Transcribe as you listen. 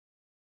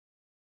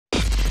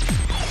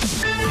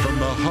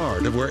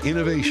heart of where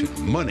innovation,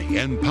 money,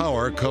 and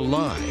power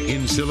collide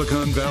in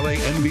Silicon Valley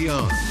and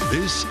beyond.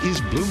 This is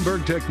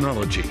Bloomberg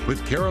Technology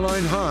with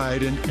Caroline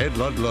Hyde and Ed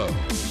Ludlow.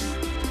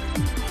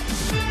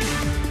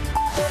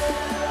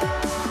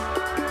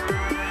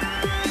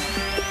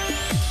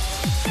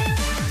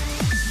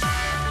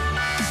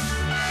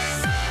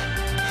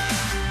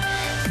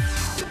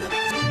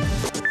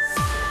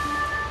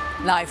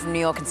 Live from New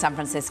York and San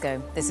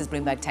Francisco, this is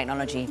Bloomberg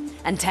Technology.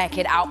 And tech,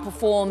 it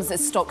outperforms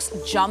as stocks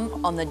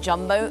jump on the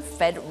jumbo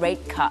Fed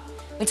rate cut.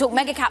 We talk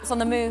mega caps on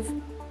the move.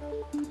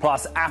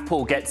 Plus,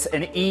 Apple gets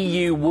an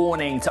EU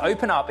warning to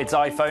open up its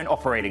iPhone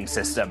operating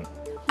system.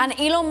 And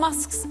Elon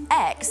Musk's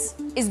X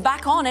is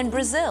back on in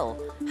Brazil.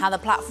 How the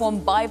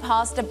platform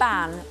bypassed a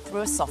ban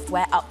through a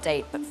software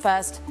update. But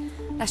first,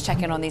 let's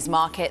check in on these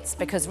markets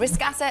because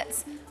risk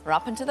assets are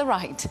up and to the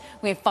right.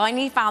 We've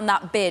finally found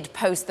that bid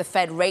post the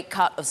Fed rate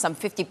cut of some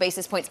 50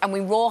 basis points, and we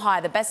roar higher,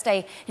 the best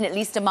day in at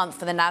least a month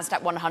for the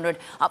NASDAQ 100,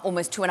 up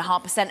almost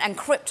 2.5%, and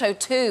crypto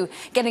too,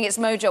 getting its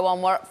mojo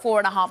on. We're at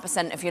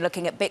 4.5% if you're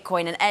looking at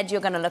Bitcoin. And Ed,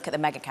 you're going to look at the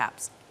mega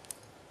caps.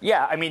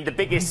 Yeah, I mean, the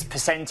biggest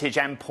percentage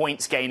and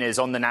points gainers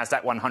on the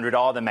NASDAQ 100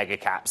 are the mega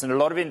caps. And a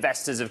lot of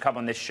investors have come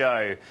on this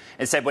show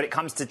and said when it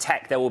comes to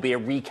tech, there will be a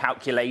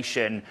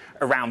recalculation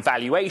around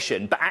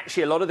valuation. But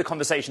actually, a lot of the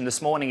conversation this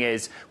morning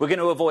is we're going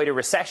to avoid a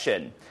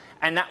recession.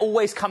 And that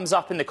always comes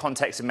up in the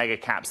context of mega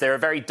caps. They're a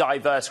very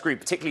diverse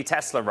group, particularly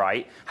Tesla,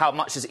 right? How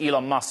much has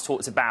Elon Musk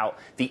talked about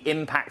the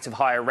impact of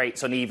higher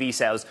rates on EV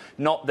sales?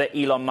 Not that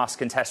Elon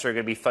Musk and Tesla are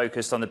going to be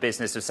focused on the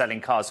business of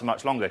selling cars for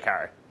much longer,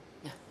 Caro.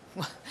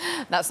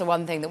 That's the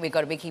one thing that we've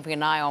got to be keeping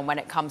an eye on when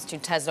it comes to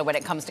Tesla, when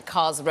it comes to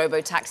cars,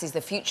 robo-taxis,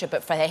 the future.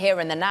 But for here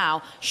and the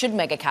now, should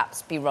mega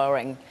caps be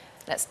roaring?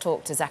 Let's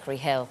talk to Zachary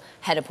Hill,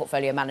 Head of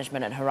Portfolio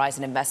Management at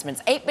Horizon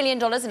Investments. $8 billion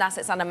in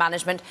assets under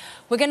management.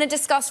 We're going to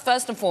discuss,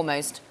 first and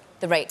foremost,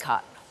 the rate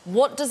cut.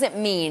 What does it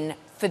mean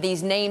for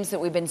these names that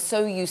we've been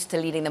so used to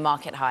leading the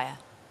market higher?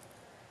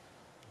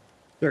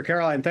 Sure,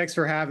 Caroline, thanks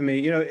for having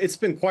me. It's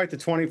been quite the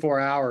 24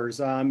 hours.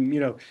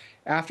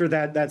 After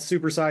that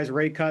supersized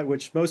rate cut,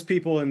 which most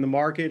people in the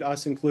market,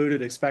 us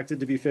included, expected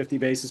to be 50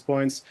 basis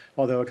points,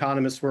 although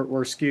economists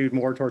were skewed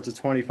more towards the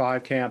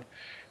 25 camp.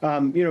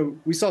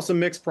 We saw some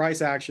mixed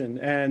price action,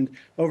 and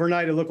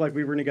overnight it looked like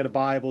we were going to get a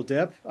buyable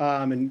dip.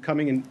 And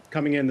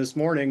coming in this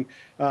morning,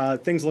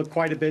 things look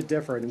quite a bit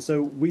different. And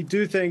so we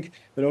do think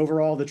that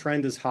overall the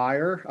trend is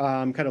higher.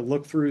 Kind of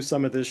look through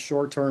some of this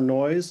short-term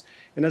noise,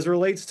 and as it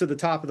relates to the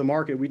top of the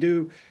market, we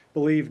do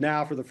believe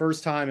now for the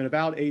first time in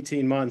about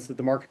 18 months that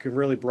the market can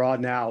really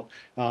broaden out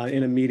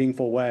in a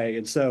meaningful way.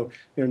 And so,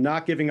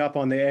 not giving up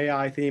on the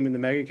AI theme and the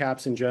mega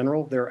caps in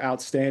general. They're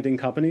outstanding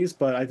companies,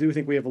 but I do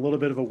think we have a little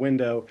bit of a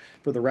window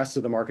for the rest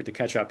of the market to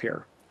catch up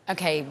here.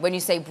 Okay, when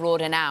you say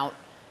broaden out,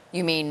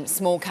 you mean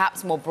small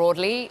caps more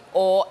broadly,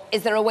 or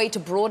is there a way to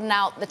broaden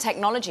out the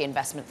technology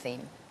investment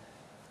theme?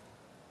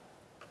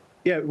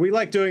 Yeah, we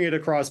like doing it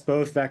across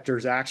both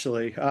vectors,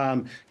 actually.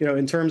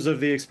 In terms of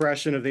the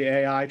expression of the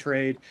AI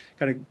trade,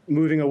 kind of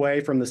moving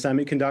away from the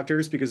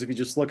semiconductors, because if you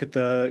just look at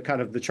the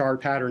kind of the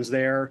chart patterns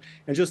there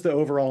and just the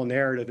overall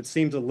narrative, it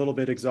seems a little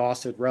bit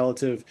exhausted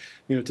relative,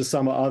 to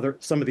some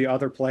of the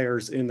other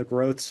players in the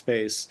growth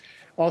space.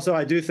 Also,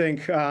 I do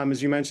think,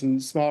 as you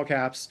mentioned, small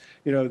caps,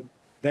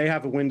 they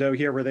have a window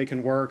here where they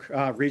can work.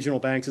 Regional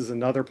banks is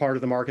another part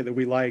of the market that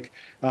we like.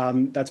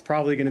 That's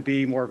probably going to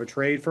be more of a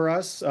trade for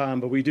us.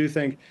 But we do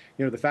think,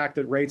 the fact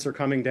that rates are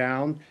coming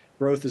down,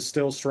 growth is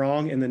still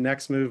strong, and the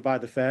next move by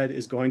the Fed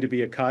is going to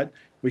be a cut.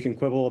 We can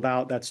quibble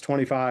about that's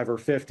 25 or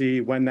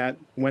 50 when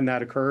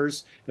that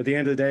occurs. At the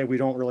end of the day, we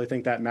don't really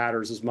think that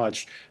matters as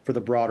much for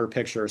the broader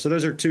picture. So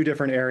those are two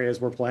different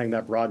areas we're playing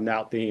that broaden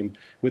out theme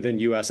within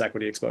U.S.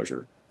 equity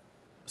exposure.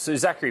 So,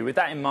 Zachary, with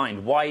that in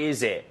mind, why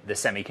is it the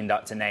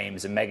semiconductor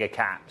names and mega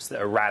caps that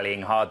are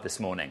rallying hard this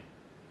morning?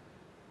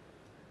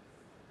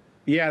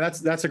 Yeah,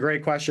 that's a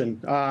great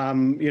question.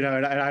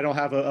 And I don't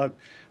have a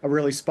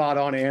really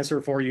spot-on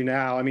answer for you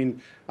now. I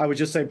mean, I would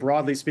just say,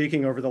 broadly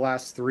speaking, over the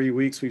last 3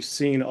 weeks, we've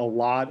seen a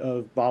lot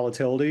of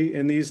volatility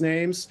in these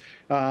names.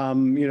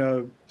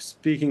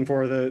 Speaking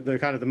for the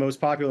kind of the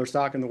most popular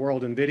stock in the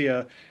world,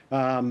 NVIDIA,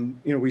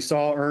 we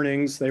saw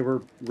earnings. They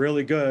were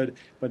really good,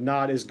 but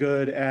not as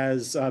good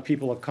as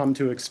people have come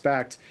to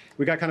expect.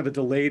 We got kind of a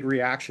delayed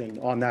reaction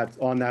on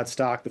that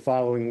stock the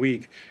following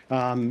week,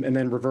 and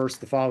then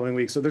reversed the following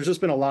week. So there's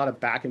just been a lot of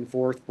back and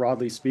forth,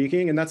 broadly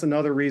speaking, and that's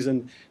another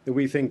reason that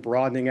we think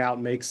broadening out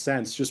makes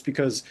sense, just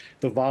because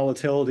the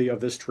volatility of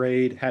this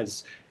trade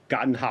has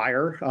gotten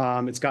higher.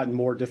 It's gotten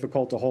more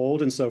difficult to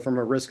hold. And so from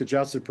a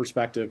risk-adjusted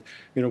perspective,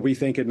 we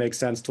think it makes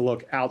sense to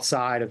look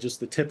outside of just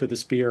the tip of the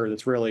spear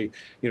that's really,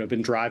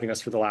 been driving us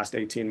for the last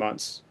 18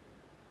 months.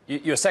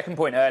 Your second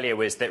point earlier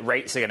was that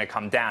rates are going to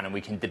come down and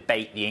we can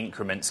debate the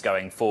increments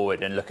going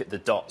forward and look at the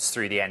dots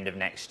through the end of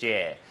next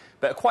year.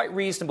 But a quite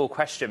reasonable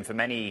question for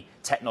many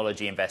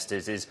technology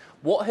investors is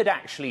what had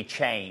actually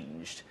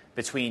changed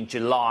between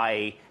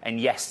July and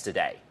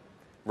yesterday,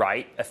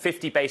 right? A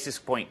 50 basis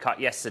point cut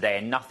yesterday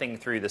and nothing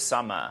through the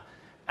summer.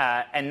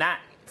 And that,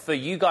 for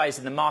you guys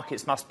in the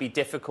markets, must be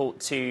difficult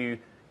to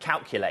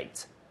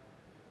calculate.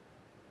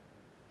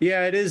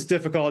 Yeah, it is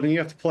difficult, and you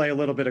have to play a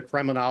little bit of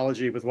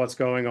criminology with what's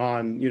going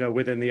on,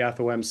 within the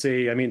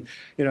FOMC. I mean,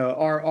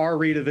 our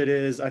read of it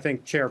is, I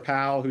think Chair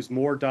Powell, who's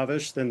more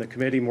dovish than the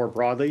committee more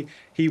broadly,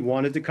 he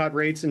wanted to cut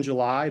rates in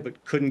July,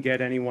 but couldn't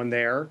get anyone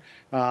there.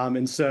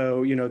 And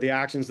so, the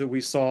actions that we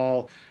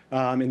saw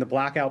in the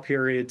blackout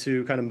period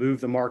to kind of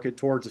move the market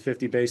towards a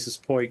 50 basis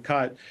point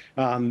cut,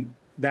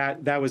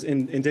 that was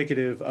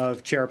indicative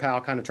of Chair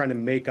Powell kind of trying to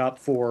make up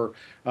for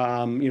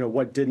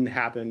what didn't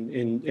happen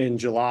in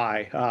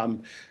July.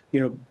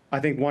 I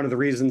think one of the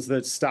reasons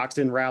that stocks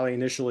didn't rally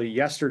initially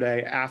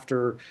yesterday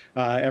after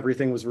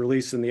everything was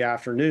released in the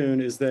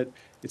afternoon is that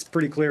it's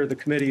pretty clear the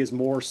committee is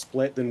more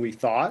split than we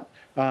thought.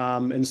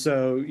 And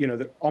so,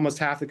 almost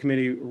half the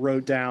committee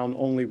wrote down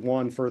only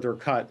one further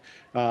cut,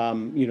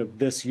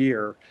 this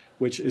year,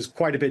 which is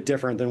quite a bit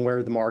different than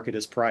where the market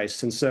is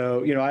priced. And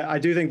so, I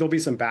do think there'll be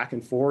some back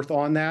and forth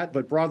on that.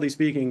 But broadly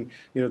speaking,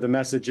 the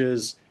message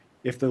is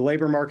if the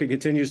labor market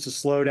continues to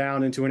slow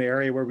down into an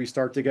area where we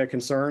start to get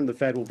concerned, the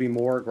Fed will be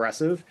more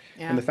aggressive.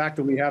 Yeah. And the fact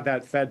that we have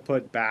that Fed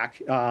put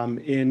back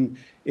in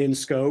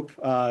scope,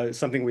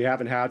 something we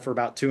haven't had for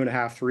about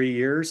 2.5, 3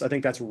 years, I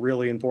think that's a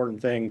really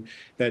important thing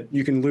that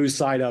you can lose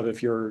sight of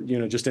if you're,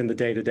 just in the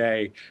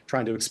day-to-day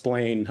trying to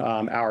explain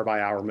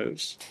hour-by-hour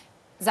moves.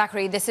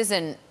 Zachary, this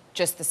isn't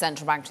just the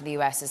central bank to the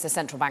US, it's the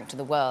central bank to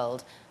the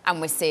world, and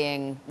we're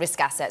seeing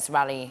risk assets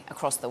rally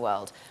across the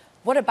world.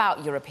 What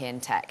about European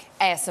tech?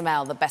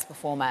 ASML, the best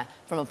performer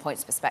from a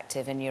points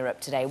perspective in Europe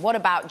today. What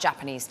about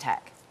Japanese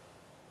tech?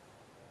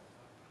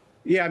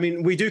 Yeah, I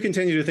mean, we do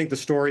continue to think the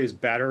story is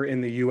better in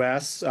the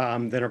U.S.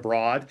 Than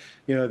abroad.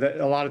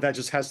 A lot of that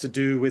just has to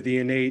do with the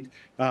innate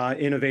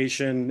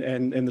innovation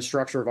and the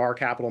structure of our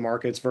capital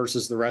markets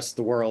versus the rest of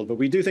the world. But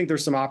we do think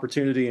there's some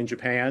opportunity in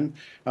Japan.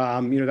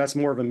 That's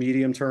more of a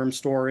medium-term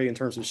story in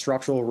terms of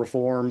structural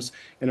reforms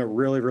and a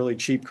really, really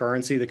cheap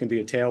currency that can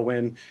be a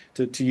tailwind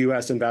to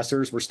U.S.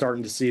 investors. We're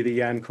starting to see the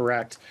yen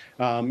correct,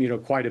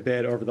 quite a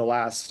bit over the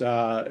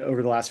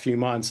last few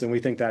months, and we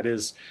think that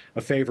is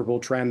a favorable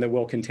trend that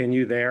will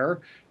continue there.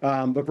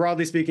 But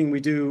broadly speaking,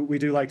 we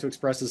do like to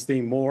express this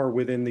theme more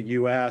within the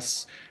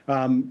U.S.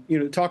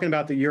 Talking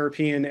about the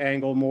European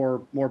angle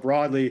more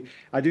broadly,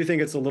 I do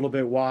think it's a little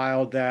bit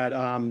wild that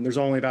there's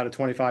only about a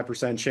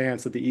 25%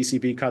 chance that the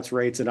ECB cuts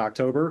rates in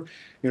October.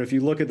 If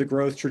you look at the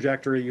growth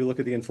trajectory, you look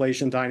at the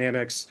inflation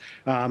dynamics,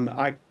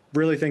 I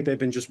really think they've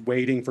been just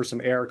waiting for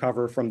some air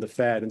cover from the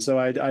Fed. And so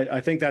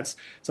I think that's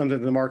something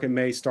that the market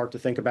may start to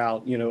think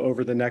about,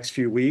 over the next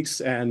few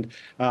weeks. And,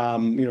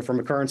 from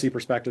a currency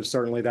perspective,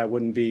 certainly that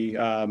wouldn't be,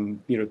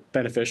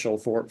 beneficial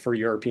for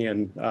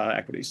European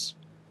equities.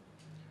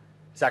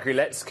 Zachary,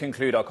 let's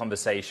conclude our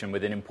conversation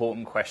with an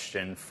important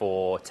question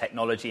for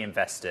technology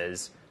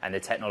investors and the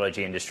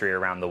technology industry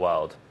around the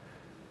world.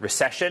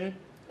 Recession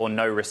or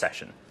no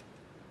recession?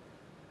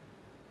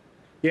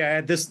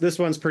 Yeah, this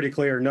one's pretty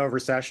clear. No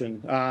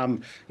recession.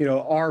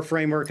 Our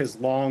framework has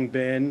long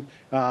been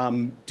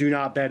do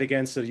not bet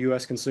against a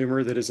U.S.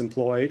 consumer that is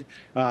employed.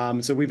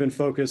 So we've been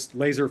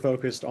laser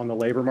focused on the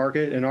labor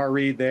market, and our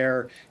read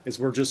there is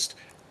we're just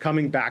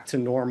coming back to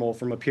normal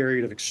from a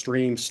period of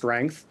extreme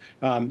strength.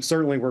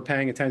 Certainly, we're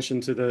paying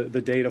attention to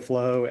the data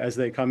flow as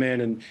they come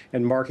in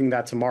and marking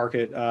that to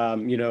market,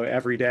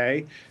 every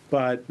day.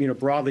 But,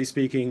 broadly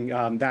speaking,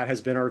 that has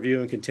been our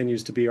view and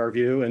continues to be our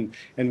view.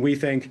 And we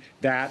think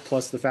that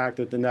plus the fact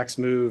that the next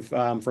move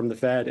from the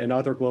Fed and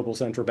other global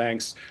central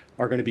banks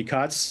are going to be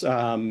cuts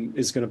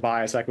is going to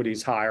bias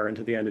equities higher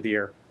into the end of the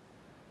year.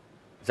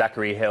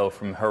 Zachary Hill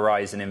from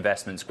Horizon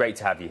Investments. Great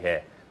to have you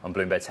here on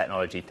Bloomberg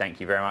Technology. Thank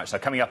you very much. Now,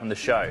 coming up on the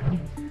show,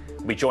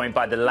 we'll be joined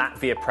by the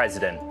Latvia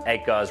president,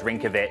 Edgars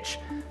Rinkevičs,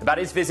 about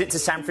his visit to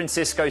San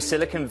Francisco,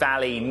 Silicon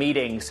Valley,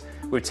 meetings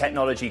with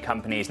technology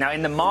companies. Now,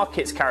 in the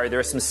markets, Carrie, there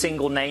are some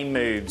single name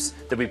moves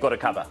that we've got to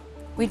cover.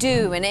 We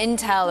do, and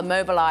Intel and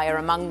Mobileye are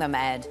among them,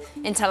 Ed.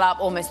 Intel up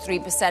almost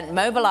 3%.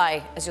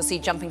 Mobileye, as you'll see,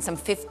 jumping some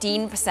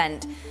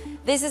 15%.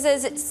 This is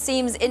as it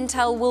seems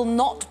Intel will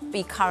not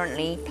be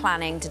currently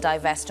planning to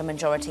divest a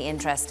majority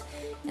interest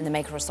in the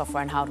maker of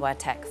software and hardware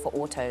tech for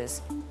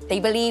autos. They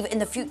believe in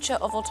the future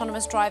of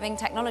autonomous driving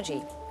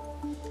technology.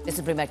 This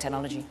is Bloomberg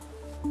Technology.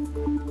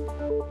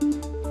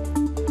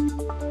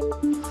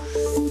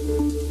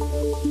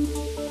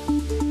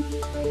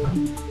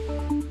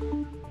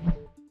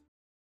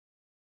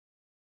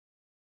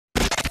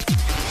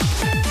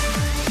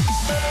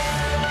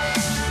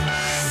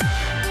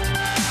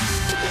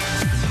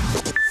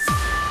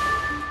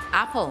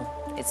 Apple.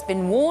 It's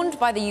been warned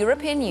by the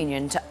European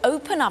Union to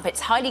open up its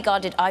highly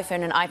guarded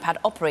iPhone and iPad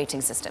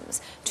operating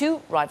systems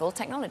to rival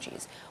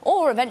technologies,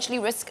 or eventually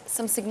risk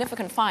some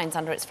significant fines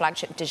under its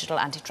flagship digital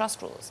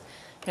antitrust rules.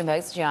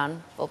 Bloomberg's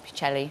Gian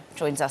Volpicelli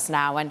joins us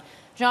now. And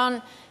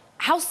Gian,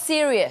 how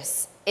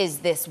serious is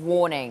this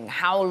warning?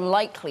 How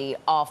likely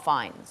are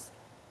fines?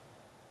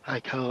 Hi,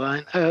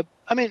 Caroline.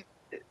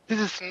 This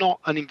is not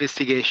an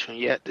investigation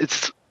yet.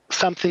 It's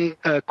something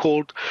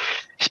called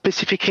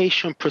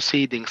specification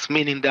proceedings,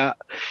 meaning that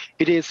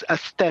it is a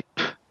step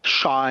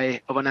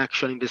shy of an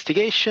actual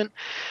investigation.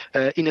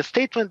 In a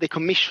statement, the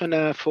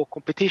Commissioner for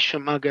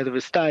Competition, Margaret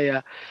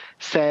Vestager,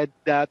 said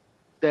that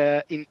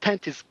the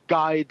intent is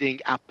guiding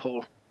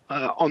Apple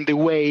on the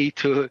way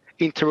to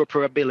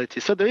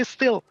interoperability. So there is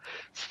still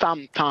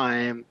some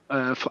time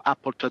for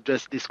Apple to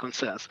address these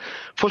concerns.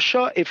 For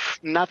sure, if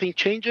nothing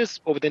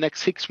changes over the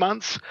next 6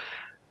 months,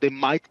 there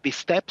might be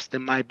steps, there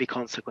might be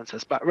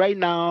consequences. But right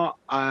now,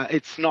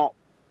 it's not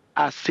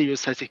as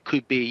serious as it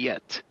could be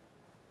yet.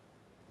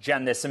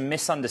 Jan, there's some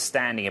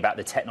misunderstanding about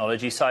the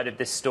technology side of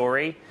this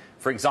story.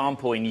 For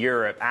example, in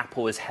Europe,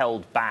 Apple has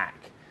held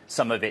back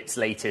some of its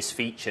latest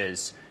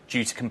features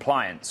due to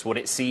compliance, what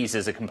it sees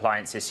as a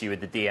compliance issue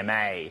with the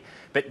DMA.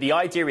 But the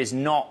idea is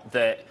not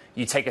that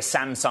you take a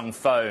Samsung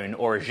phone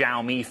or a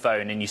Xiaomi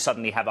phone and you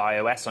suddenly have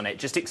iOS on it.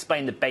 Just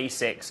explain the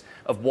basics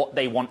of what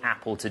they want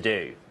Apple to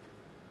do.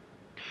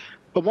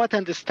 From what I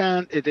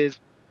understand, it is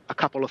a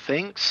couple of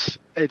things.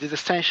 It is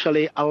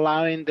essentially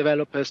allowing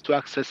developers to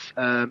access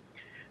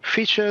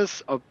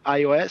features of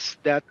iOS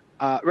that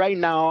right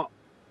now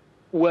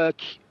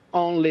work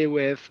only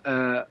with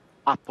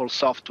Apple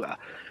software.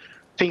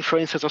 Think, for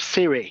instance, of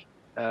Siri.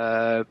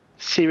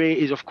 Siri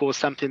is, of course,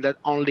 something that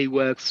only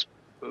works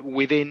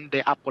within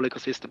the Apple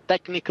ecosystem.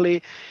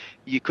 Technically,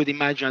 you could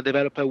imagine a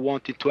developer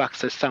wanting to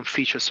access some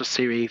features of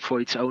Siri for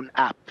its own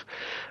app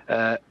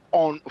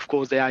on, of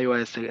course, the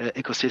iOS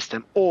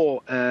ecosystem,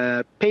 or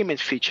payment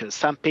features.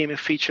 Some payment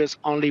features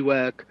only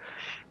work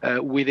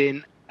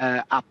within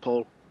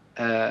Apple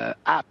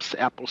apps,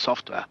 Apple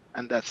software,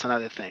 and that's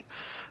another thing.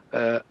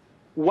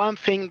 One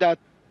thing that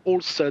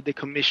also the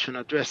Commission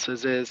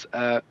addresses is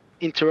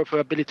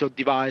interoperability of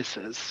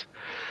devices.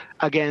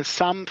 Again,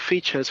 some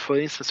features, for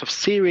instance, of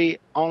Siri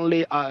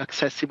only are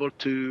accessible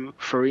to,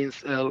 for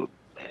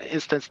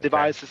instance,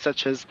 devices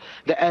such as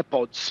the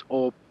AirPods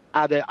or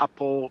other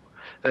Apple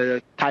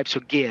types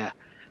of gear.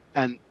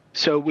 And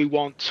so we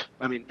want,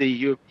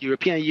 the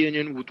European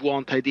Union would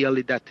want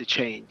ideally that to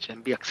change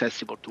and be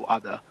accessible to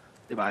other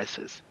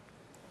devices.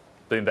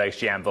 Bloomberg's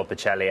Gian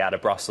Volpicelli out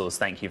of Brussels.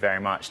 Thank you very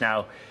much.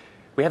 Now,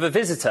 we have a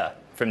visitor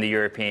from the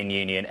European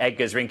Union,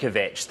 Edgar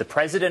Rinkovic. The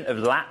president of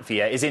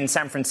Latvia is in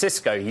San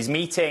Francisco. He's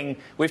meeting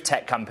with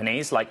tech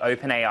companies like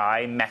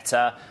OpenAI,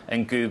 Meta,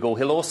 and Google.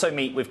 He'll also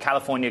meet with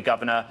California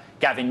Governor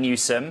Gavin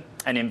Newsom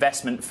and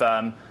investment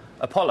firm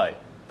Apollo.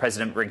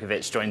 President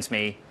Rinkovic joins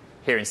me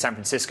here in San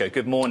Francisco.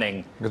 Good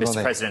morning,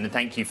 Mr. President, and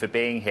thank you for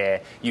being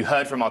here. You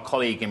heard from our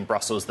colleague in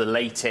Brussels the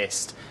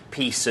latest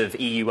piece of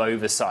EU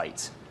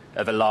oversight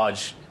of a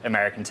large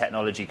American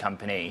technology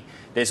company.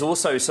 There's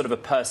also sort of a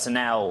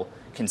personnel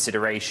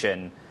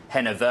consideration.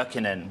 Henna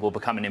Virkkunen will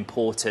become an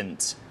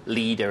important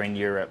leader in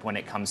Europe when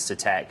it comes to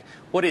tech.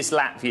 What is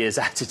Latvia's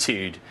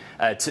attitude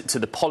to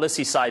the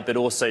policy side, but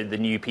also the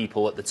new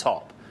people at the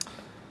top?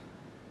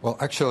 Well,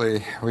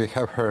 actually, we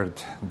have heard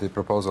the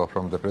proposal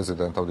from the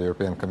President of the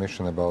European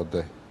Commission about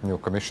the new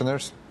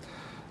commissioners.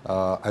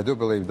 I do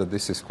believe that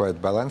this is quite a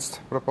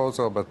balanced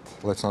proposal, but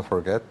let's not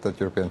forget that the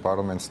European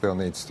Parliament still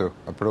needs to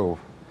approve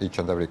each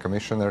and every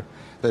commissioner.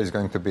 There is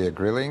going to be a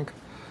grilling,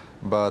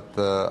 but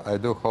I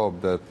do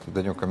hope that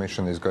the new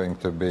Commission is going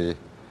to be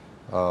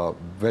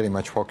very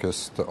much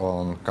focused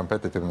on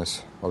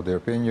competitiveness of the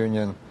European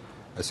Union.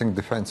 I think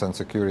defense and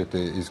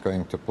security is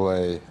going to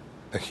play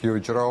a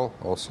huge role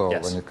also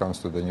when it comes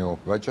to the new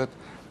budget.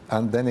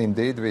 And then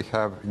indeed we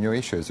have new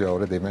issues. You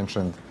already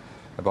mentioned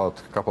about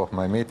a couple of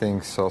my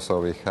meetings.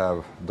 Also we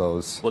have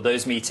those... Well,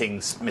 those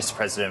meetings, Mr.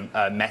 President,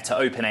 Meta,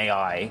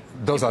 OpenAI...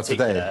 Those are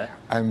today.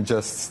 I'm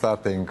just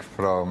starting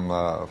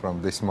from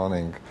this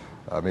morning,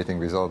 meeting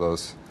with all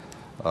those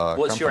What's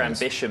companies. your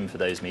ambition for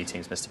those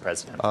meetings, Mr.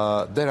 President?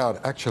 There are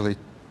actually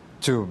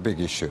two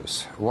big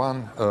issues.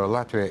 One,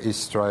 Latvia is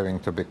striving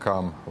to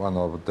become one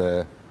of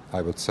the,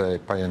 I would say,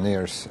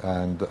 pioneers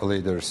and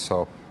leaders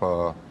of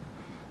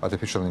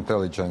artificial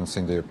intelligence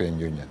in the European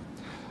Union.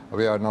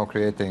 We are now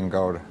creating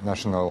our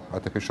National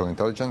Artificial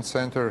Intelligence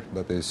Center,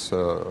 that is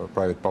a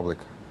private-public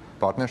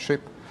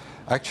partnership.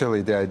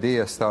 Actually, the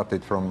idea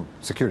started from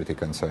security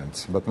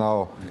concerns, but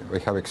now we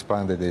have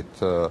expanded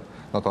it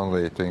not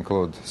only to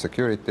include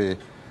security,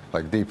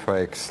 like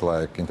deepfakes,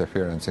 like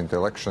interference into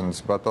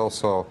elections, but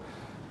also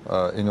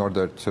in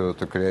order to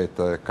create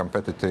a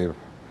competitive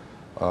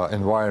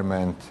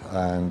environment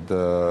and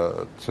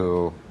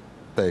to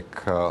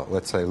take,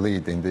 let's say,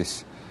 lead in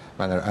this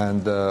manner.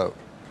 And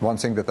one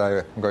thing that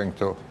I'm going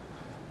to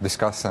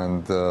discuss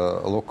and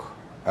look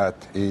at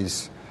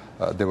is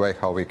the way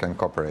how we can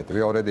cooperate.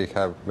 We already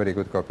have very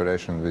good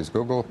cooperation with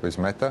Google, with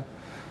Meta,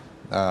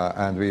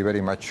 and we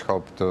very much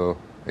hope to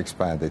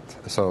expand it.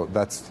 So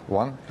that's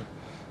one.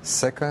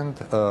 Second,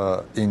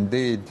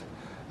 indeed,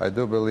 I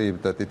do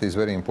believe that it is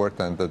very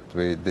important that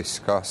we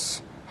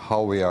discuss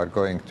how we are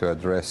going to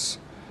address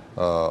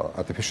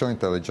artificial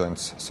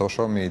intelligence,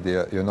 social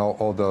media,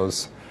 all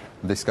those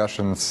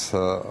discussions,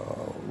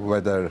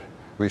 whether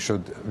we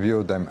should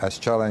view them as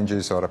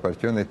challenges or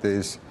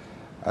opportunities.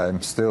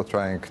 I'm still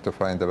trying to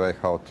find a way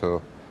how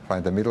to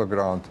find the middle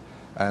ground,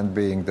 and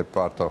being the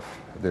part of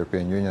the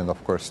European Union,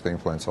 of course, to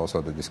influence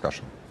also the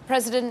discussion.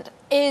 President,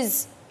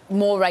 is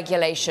more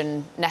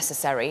regulation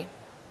necessary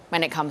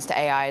when it comes to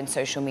AI and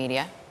social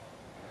media?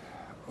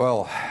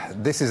 Well,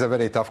 this is a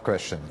very tough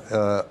question.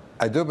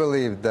 I do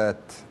believe that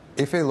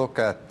if we look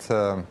at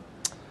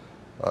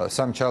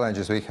some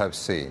challenges we have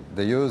seen,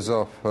 the use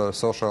of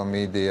social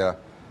media,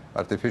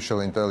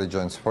 artificial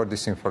intelligence for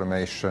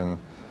disinformation,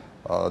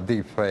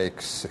 deep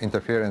fakes,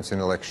 interference in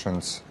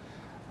elections,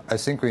 I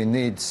think we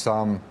need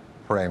some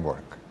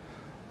framework.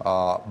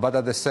 But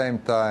at the same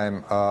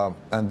time,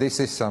 and this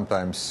is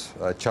sometimes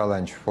a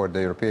challenge for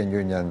the European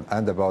Union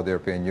and about the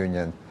European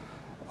Union,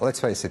 let's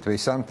face it, we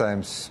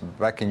sometimes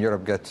back in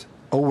Europe get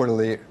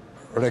overly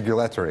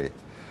regulatory.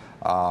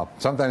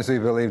 Sometimes we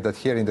believe that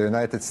here in the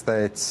United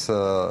States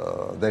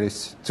there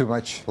is too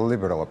much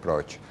liberal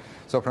approach.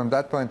 So from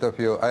that point of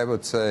view, I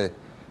would say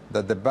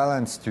that the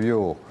balanced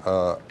view,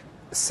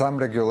 some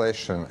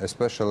regulation,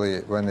 especially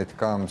when it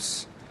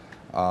comes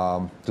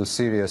to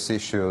serious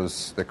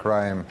issues, the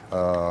crime,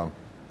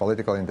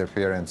 political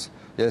interference,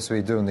 yes,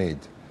 we do need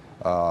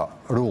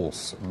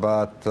rules,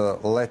 but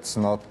let's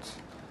not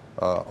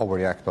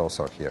overreact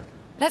also here.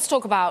 Let's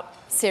talk about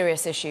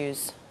serious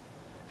issues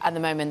at the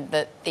moment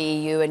that the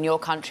EU and your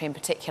country in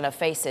particular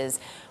faces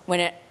when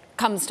it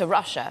comes to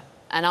Russia,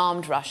 an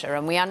armed Russia.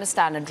 And we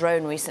understand a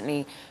drone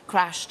recently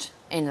crashed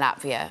in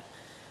Latvia.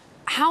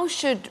 How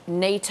should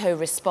NATO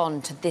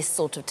respond to this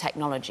sort of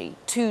technology,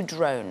 to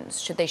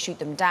drones? Should they shoot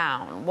them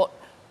down? What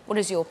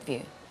is your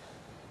view?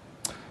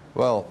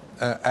 Well,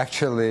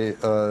 actually,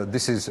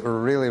 this is a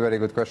really very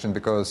good question,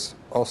 because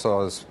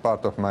also as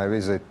part of my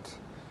visit,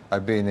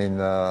 I've been in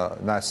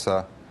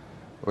NASA.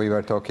 We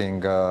were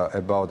talking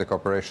about the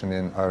cooperation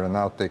in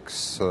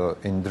aeronautics,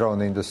 in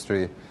drone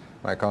industry.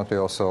 My country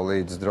also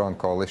leads drone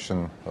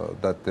coalition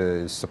that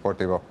is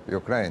supportive of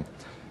Ukraine.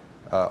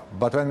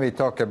 But when we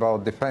talk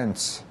about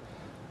defense,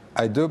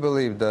 I do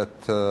believe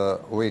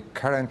that we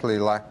currently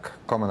lack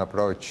common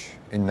approach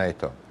in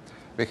NATO.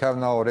 We have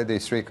now already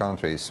 3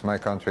 countries, my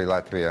country,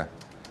 Latvia,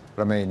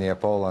 Romania,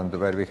 Poland,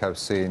 where we have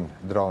seen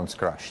drones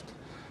crashed.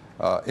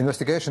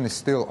 Investigation is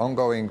still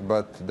ongoing,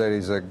 but there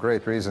is a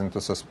great reason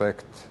to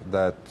suspect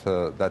that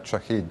that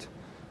Hyde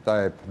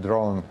type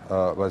drone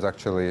was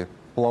actually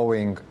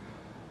flying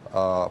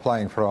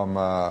from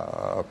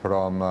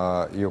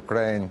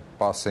Ukraine,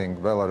 passing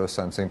Belarus,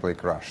 and simply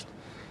crashed.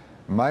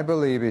 My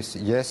belief is,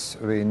 yes,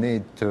 we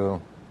need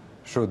to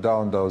shoot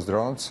down those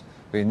drones.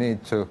 We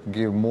need to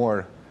give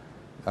more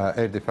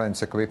air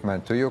defense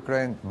equipment to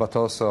Ukraine, but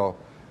also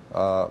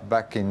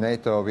back in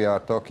NATO, we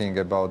are talking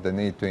about the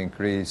need to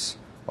increase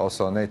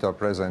also NATO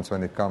presence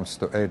when it comes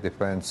to air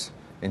defense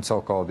in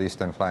so-called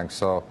eastern flank.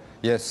 So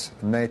yes,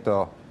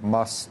 NATO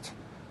must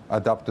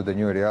adapt to the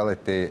new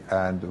reality,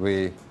 and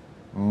we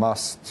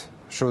must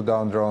shoot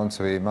down drones.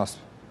 We must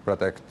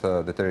protect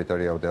the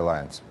territory of the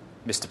alliance.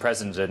 Mr.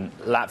 President,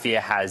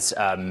 Latvia has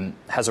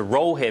a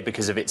role here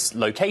because of its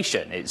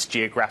location, its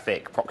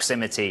geographic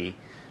proximity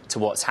to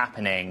what's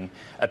happening.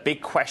 A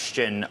big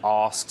question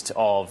asked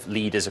of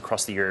leaders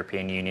across the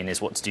European Union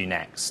is what to do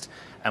next,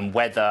 and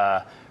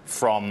whether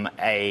from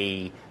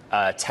a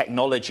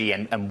technology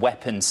and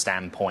weapons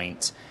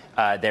standpoint,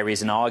 there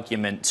is an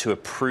argument to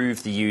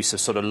approve the use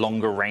of sort of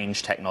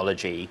longer-range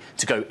technology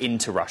to go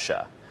into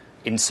Russia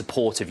in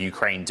support of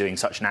Ukraine doing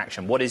such an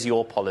action. What is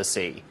your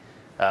policy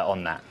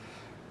on that?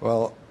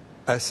 Well,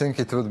 I think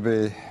it would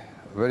be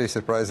very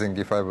surprising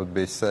if I would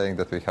be saying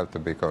that we have to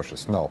be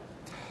cautious. No.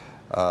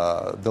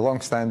 The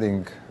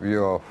long-standing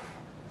view of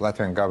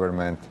Latvian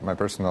government, my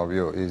personal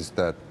view, is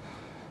that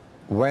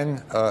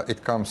when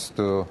it comes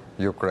to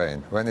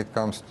Ukraine, when it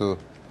comes to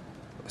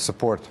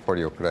support for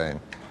Ukraine,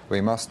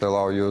 we must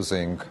allow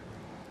using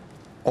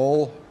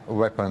all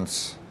weapon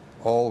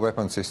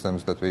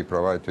systems that we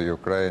provide to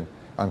Ukraine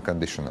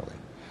unconditionally.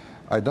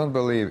 I don't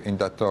believe in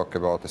that talk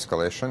about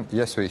escalation.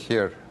 Yes, we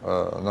hear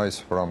noise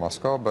from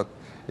Moscow, but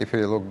if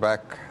we look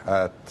back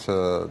at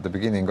the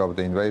beginning of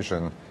the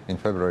invasion in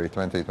February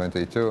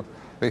 2022,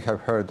 we have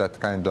heard that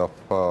kind of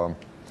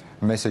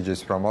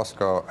messages from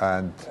Moscow.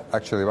 And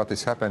actually what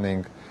is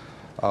happening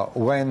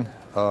when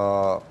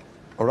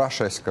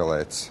Russia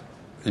escalates,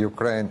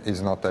 Ukraine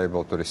is not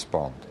able to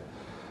respond.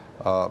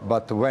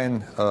 But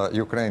when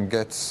Ukraine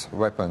gets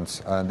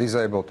weapons and is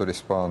able to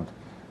respond,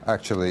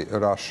 actually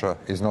Russia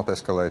is not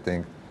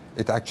escalating,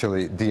 it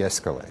actually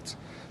de-escalates.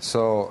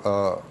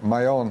 So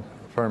my own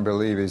firm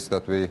belief is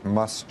that we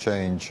must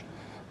change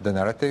the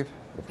narrative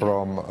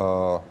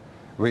from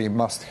we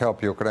must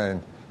help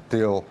Ukraine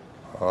till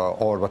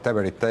or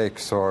whatever it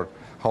takes or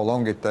how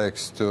long it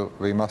takes to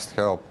we must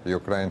help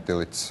Ukraine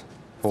till it's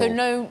full. So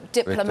no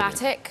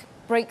diplomatic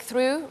victory.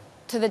 Breakthrough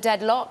to the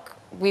deadlock?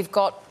 We've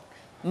got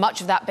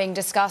much of that being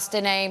discussed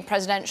in a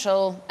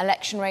presidential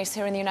election race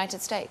here in the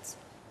United States.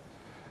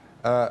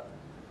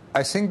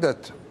 I think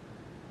that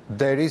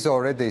there is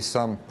already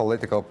some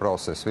political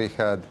process. We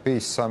had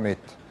peace summit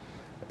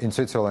in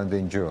Switzerland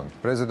in June.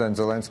 President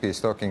Zelensky is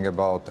talking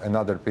about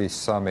another peace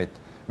summit,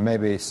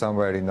 maybe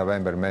somewhere in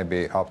November,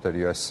 maybe after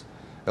US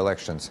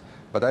elections.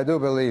 But I do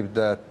believe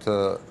that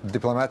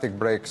diplomatic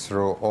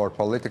breakthrough or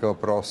political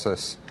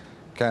process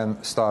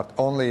can start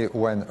only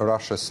when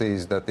Russia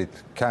sees that it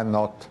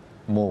cannot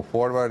move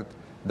forward,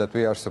 that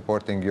we are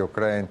supporting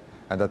Ukraine,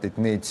 and that it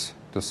needs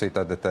to sit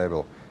at the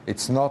table.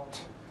 It's not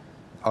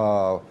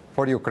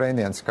for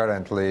Ukrainians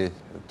currently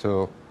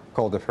to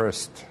call the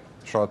first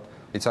shot.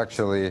 It's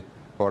actually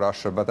for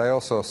Russia. But I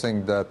also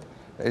think that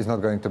it's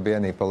not going to be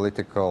any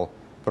political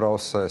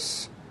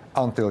process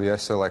until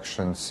yes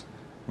elections.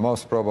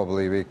 Most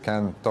probably we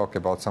can talk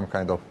about some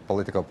kind of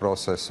political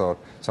process or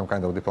some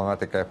kind of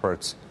diplomatic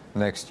efforts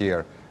next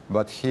year.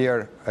 But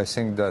here I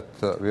think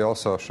that we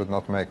also should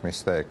not make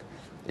mistake.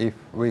 If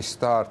we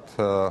start,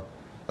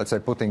 let's say,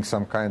 putting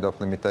some kind of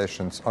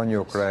limitations on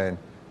Ukraine,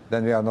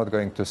 then we are not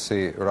going to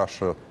see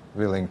Russia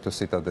willing to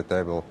sit at the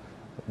table.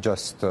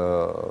 Just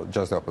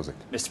the opposite.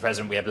 Mr.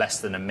 President, we have less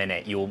than a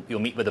minute. You'll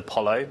meet with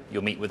Apollo,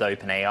 you'll meet with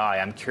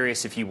OpenAI. I'm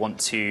curious if you want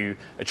to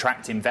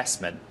attract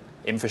investment,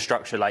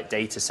 infrastructure like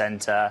data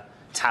center,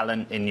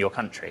 talent in your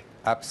country.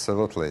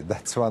 Absolutely.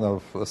 That's one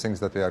of the things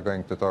that we are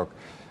going to talk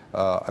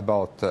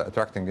about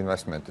attracting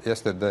investment.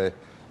 Yesterday,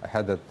 I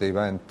had at the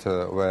event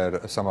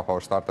where some of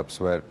our startups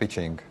were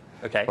pitching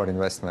for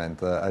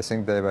investment. I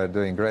think they were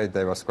doing great.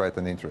 There was quite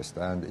an interest.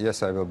 And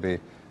yes, I will be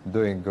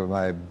doing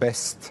my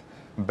best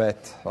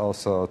bet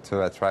also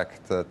to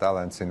attract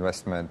talents,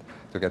 investment,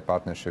 to get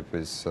partnership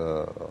with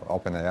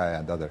OpenAI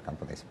and other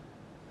companies.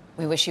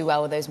 We wish you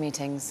well with those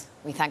meetings.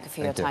 We thank you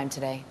for your time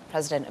today.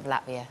 President of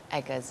Latvia,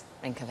 Edgars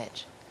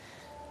Rinkevičs.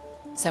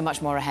 So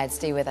much more ahead.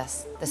 Stay with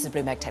us. This is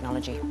Bloomberg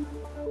Technology.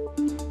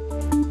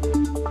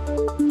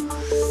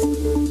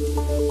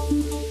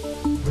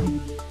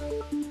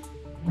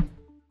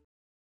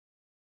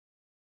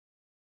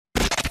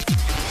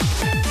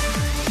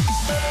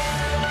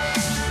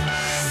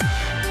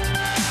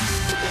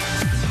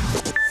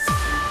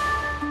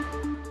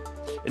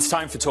 It's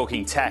time for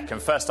Talking Tech,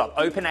 and first up,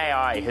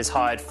 OpenAI has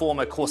hired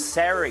former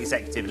Coursera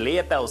executive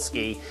Leah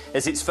Belsky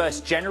as its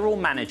first general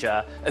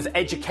manager of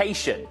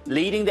education,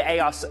 leading the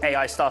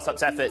AI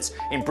startup's efforts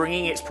in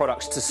bringing its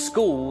products to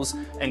schools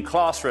and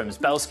classrooms.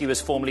 Belsky was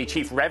formerly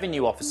chief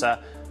revenue officer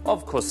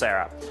of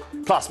Coursera.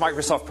 Plus,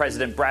 Microsoft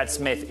President Brad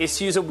Smith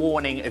issues a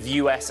warning of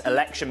US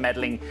election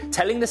meddling,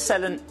 telling the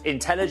Senate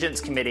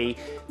Intelligence Committee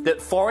that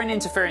foreign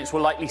interference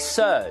will likely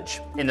surge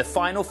in the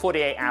final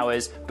 48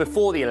 hours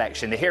before the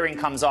election. The hearing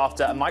comes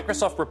after a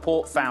Microsoft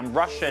report found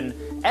Russian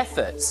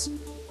efforts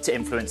to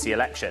influence the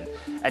election.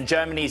 And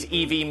Germany's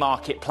EV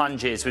market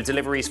plunges, with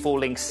deliveries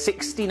falling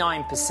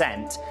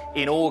 69%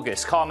 in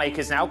August. Car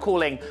makers now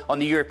calling on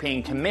the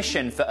European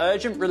Commission for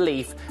urgent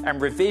relief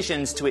and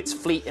revisions to its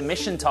fleet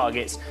emission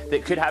targets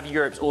that could have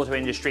Europe's auto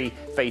industry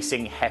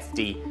facing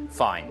hefty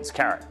fines.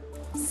 Karen.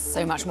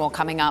 So much more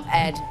coming up,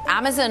 Ed.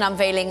 Amazon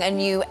unveiling a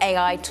new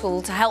AI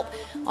tool to help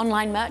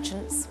online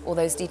merchants. All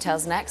those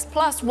details next.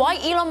 Plus, why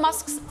Elon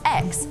Musk's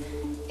X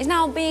is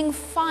now being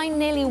fined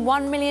nearly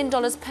 $1 million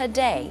per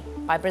day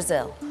by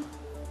Brazil.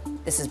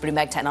 This is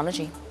Bloomberg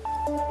Technology.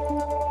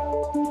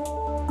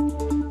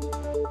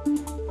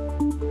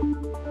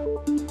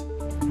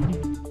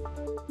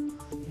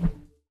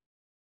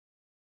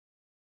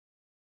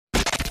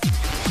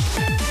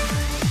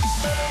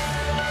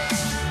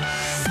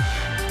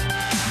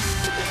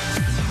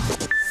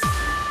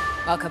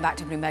 Welcome back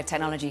to Bloomberg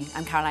Technology.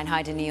 I'm Caroline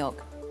Hyde in New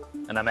York.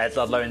 And I'm Ed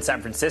Ludlow in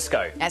San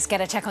Francisco. Let's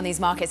get a check on these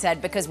markets,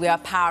 Ed, because we are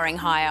powering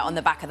higher on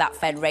the back of that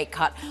Fed rate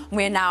cut.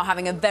 We're now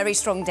having a very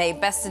strong day,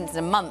 best since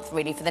a month,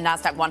 really, for the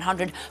NASDAQ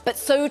 100. But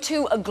so,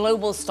 too, are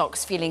global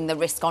stocks feeling the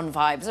risk-on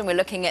vibes. And we're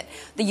looking at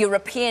the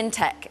European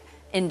tech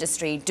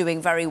industry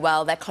doing very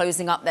well. They're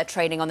closing up their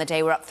trading on the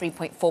day. We're up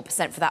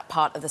 3.4% for that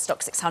part of the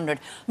stock 600.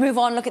 Move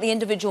on, look at the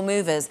individual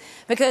movers.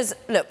 Because,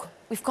 look,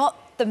 we've got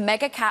the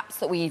mega caps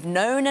that we've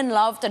known and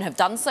loved and have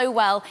done so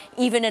well,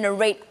 even in a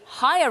rate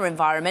higher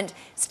environment,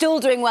 still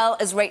doing well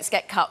as rates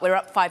get cut. We're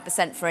up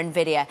 5% for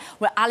Nvidia.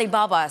 We're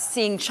Alibaba,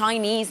 seeing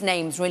Chinese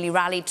names really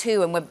rally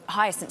too, and we're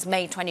higher since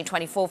May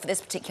 2024 for this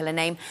particular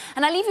name.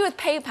 And I leave you with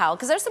PayPal,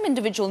 because there's some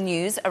individual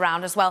news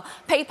around as well.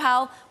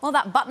 PayPal, well,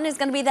 that button is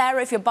going to be there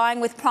if you're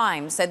buying with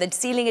Prime. So they're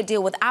sealing a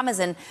deal with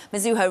Amazon.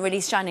 Mizuho really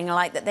shining a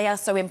light that they are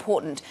so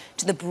important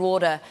to the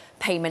broader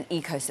payment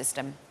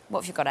ecosystem.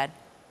 What have you got, Ed?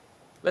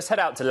 Let's head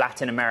out to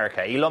Latin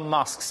America. Elon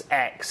Musk's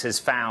X has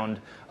found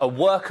a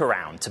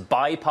workaround to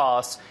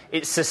bypass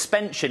its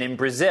suspension in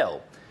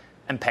Brazil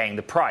and paying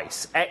the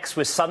price. X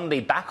was suddenly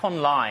back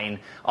online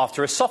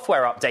after a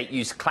software update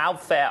used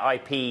Cloudflare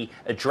IP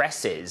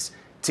addresses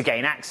to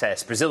gain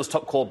access. Brazil's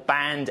top court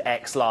banned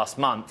X last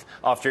month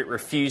after it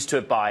refused to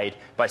abide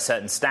by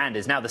certain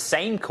standards. Now, the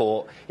same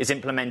court is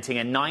implementing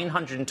a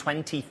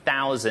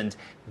 $920,000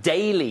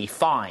 daily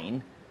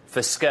fine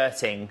for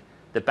skirting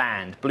the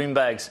ban.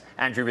 Bloomberg's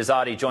Andrew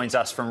Rosati joins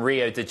us from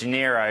Rio de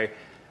Janeiro.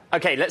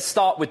 OK, let's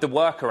start with the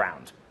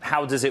workaround.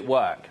 How does it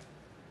work?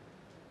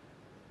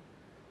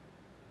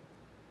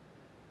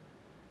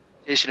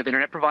 Of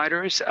internet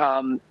providers,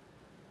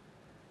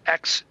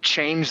 X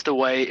changed the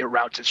way it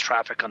routes its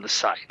traffic on the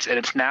site, and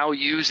it's now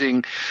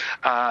using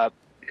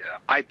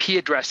IP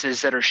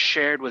addresses that are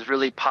shared with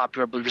really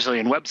popular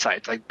Brazilian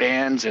websites like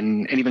bands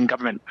and even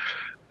government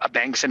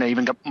banks and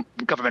even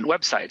government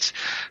websites.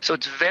 So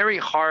it's very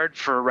hard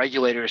for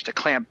regulators to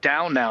clamp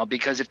down now,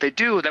 because if they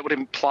do, that would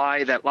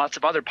imply that lots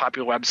of other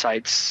popular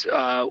websites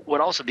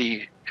would also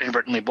be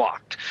inadvertently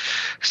blocked.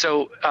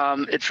 So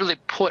it's really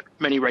put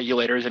many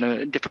regulators in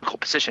a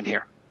difficult position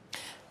here.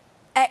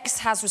 X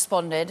has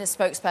responded, a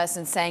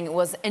spokesperson saying it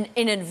was an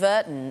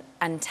inadvertent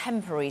and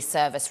temporary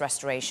service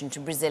restoration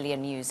to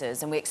Brazilian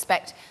users, and we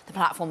expect the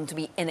platform to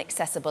be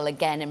inaccessible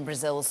again in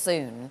Brazil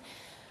soon.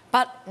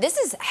 But this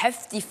is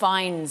hefty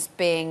fines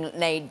being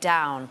laid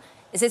down.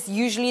 Is this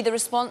usually the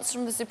response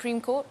from the Supreme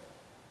Court?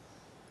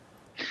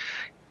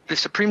 The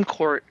Supreme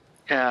Court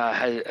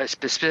has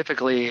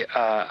specifically,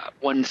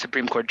 one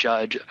Supreme Court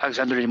judge,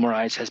 Alexandre de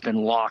Moraes, has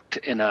been locked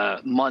in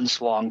a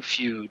months-long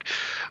feud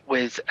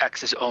with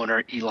X's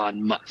owner,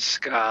 Elon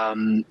Musk.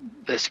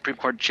 The Supreme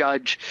Court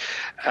judge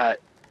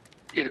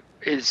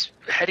is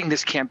heading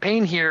this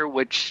campaign here,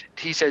 which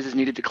he says is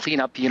needed to clean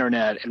up the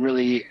internet and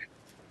really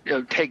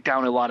take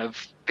down a lot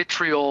of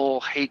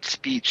vitriol, hate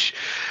speech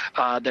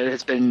that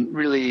has been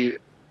really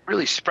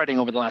spreading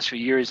over the last few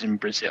years in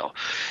Brazil.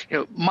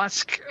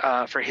 Musk,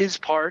 for his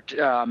part,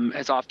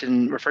 has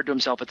often referred to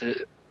himself as a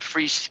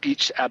free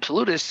speech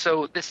absolutist.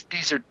 So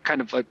these are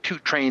kind of like two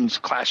trains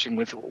clashing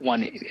with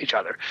each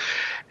other.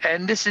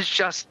 And this is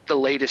just the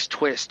latest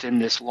twist in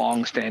this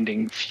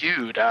long-standing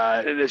feud.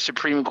 The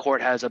Supreme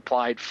Court has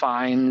applied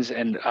fines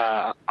and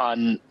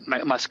on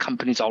Musk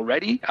companies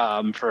already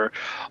for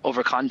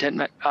over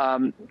content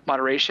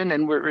moderation,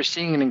 and we're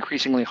seeing an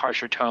increasingly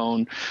harsher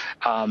tone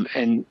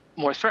and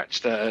more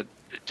threats to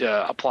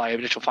apply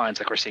additional fines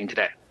like we're seeing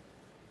today.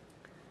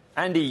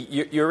 Andy,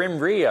 you're in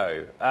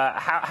Rio.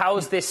 How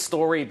is this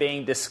story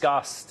being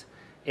discussed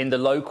in the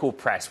local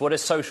press? What do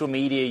social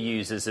media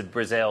users of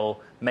Brazil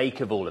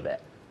make of all of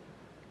it?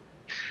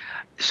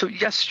 So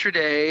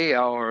yesterday,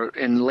 or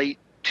in late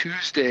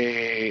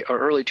Tuesday or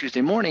early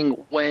Tuesday morning,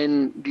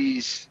 when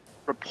these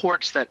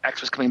reports that X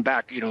was coming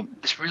back,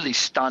 this really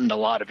stunned a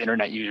lot of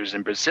internet users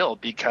in Brazil,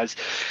 because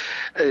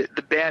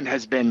the ban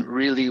has been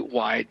really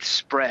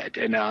widespread.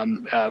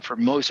 And for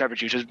most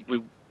average users,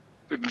 we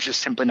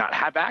just simply not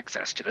have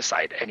access to the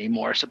site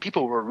anymore. So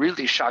people were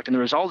really shocked, and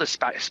there was all this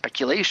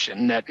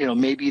speculation that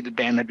maybe the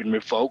ban had been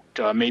revoked,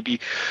 maybe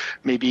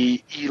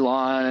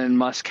Elon and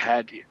Musk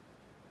had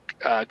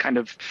kind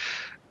of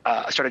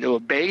started to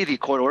obey the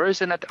court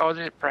orders, and that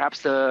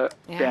perhaps the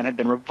ban had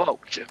been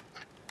revoked.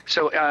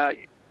 So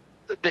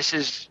this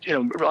is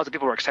lots of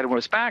people were excited when it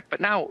was back, but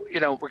now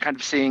we're kind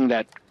of seeing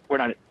that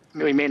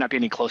we may not be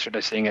any closer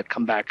to seeing it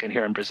come back in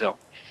here in Brazil.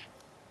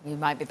 We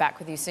might be back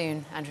with you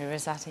soon, Andrew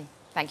Rosati.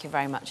 Thank you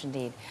very much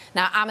indeed.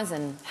 Now,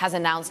 Amazon has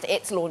announced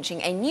it's launching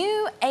a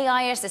new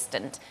AI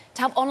assistant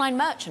to help online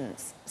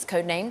merchants. It's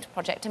codenamed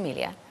Project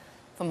Amelia.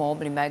 For more,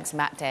 Bloomberg's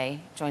Matt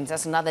Day joins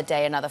us. Another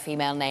day, another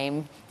female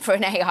name for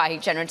an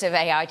generative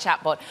AI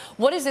chatbot.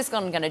 What is this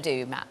one going to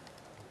do, Matt?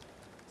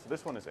 So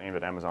this one is aimed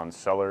at Amazon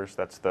sellers.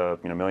 That's the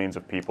millions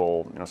of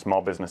people,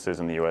 small businesses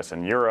in the U.S.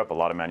 and Europe, a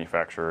lot of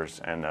manufacturers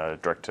and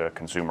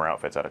direct-to-consumer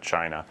outfits out of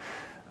China.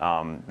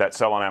 That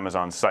sell on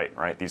Amazon's site,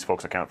 right? These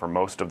folks account for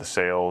most of the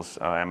sales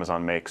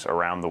Amazon makes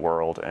around the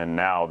world, and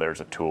now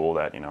there's a tool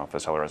that, if a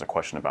seller has a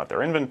question about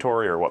their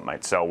inventory or what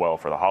might sell well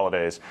for the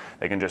holidays,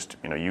 they can just,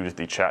 use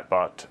the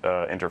chatbot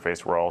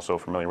interface we're all so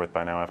familiar with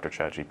by now after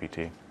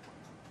ChatGPT.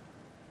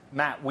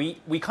 Matt,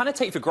 we kind of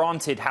take for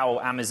granted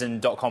how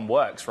Amazon.com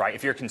works, right?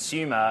 If you're a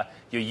consumer,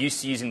 you're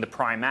used to using the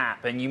Prime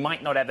app, and you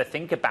might not ever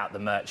think about the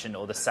merchant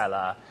or the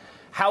seller.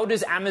 How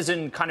does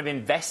Amazon kind of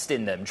invest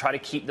in them, try to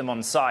keep them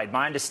on side?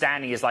 My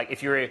understanding is, like,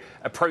 if you're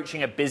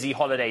approaching a busy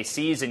holiday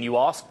season, you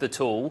ask the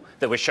tool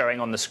that we're showing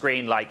on the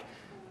screen, like,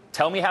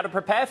 tell me how to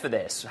prepare for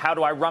this. How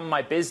do I run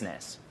my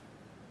business?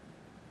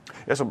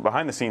 Yeah, so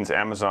behind the scenes,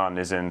 Amazon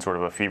is in sort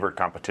of a fevered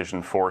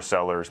competition for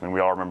sellers. I mean,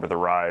 we all remember the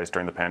rise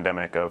during the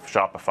pandemic of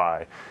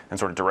Shopify and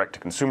sort of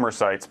direct-to-consumer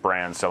sites,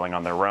 brands selling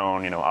on their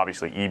own.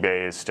 Obviously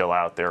eBay is still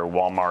out there.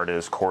 Walmart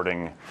is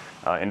courting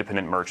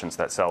independent merchants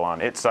that sell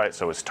on its site,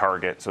 so is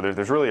Target. So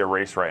there's really a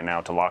race right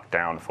now to lock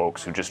down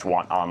folks who just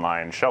want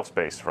online shelf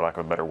space, for lack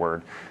of a better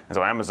word. And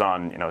so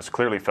Amazon, has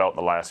clearly felt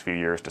the last few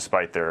years,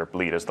 despite their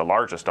lead as the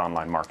largest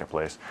online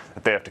marketplace,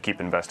 that they have to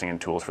keep investing in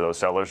tools for those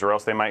sellers, or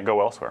else they might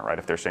go elsewhere, right?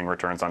 If they're seeing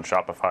returns on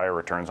Shopify or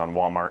returns on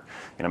Walmart,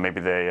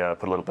 maybe they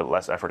put a little bit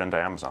less effort into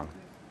Amazon.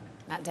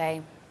 Matt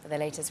Day, for the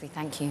latest, we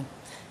thank you.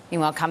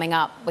 Meanwhile, coming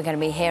up, we're going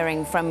to be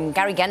hearing from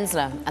Gary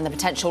Gensler and the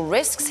potential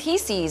risks he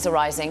sees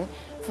arising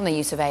from the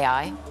use of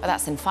AI, but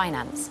that's in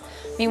finance.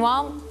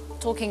 Meanwhile,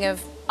 talking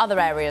of other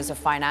areas of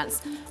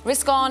finance,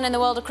 risk on in the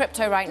world of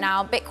crypto right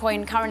now.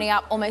 Bitcoin currently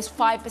up almost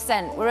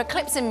 5%. We're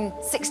eclipsing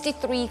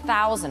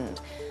 63,000,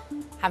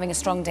 having a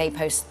strong day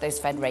post those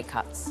Fed rate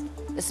cuts.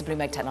 This is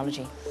Bloomberg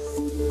Technology.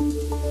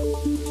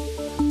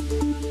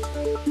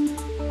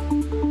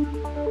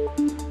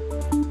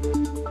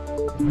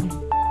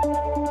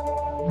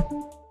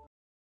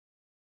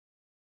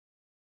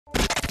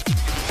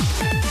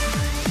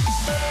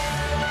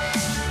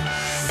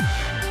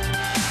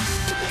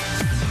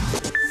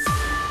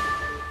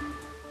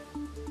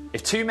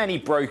 too many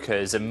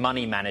brokers and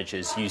money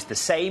managers use the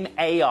same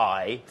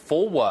AI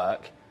for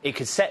work, it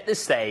could set the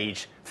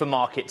stage for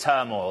market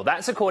turmoil.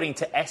 That's according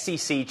to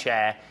SEC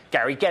Chair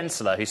Gary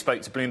Gensler, who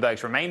spoke to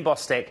Bloomberg's Romain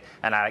Bostick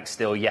and Alex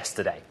Steele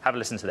yesterday. Have a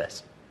listen to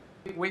this.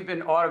 We've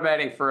been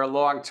automating for a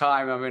long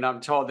time. I mean, I'm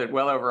told that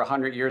well over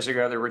 100 years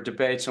ago, there were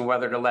debates on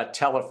whether to let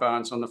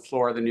telephones on the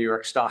floor of the New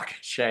York Stock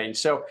Exchange.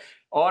 So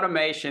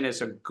automation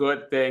is a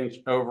good thing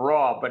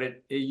overall,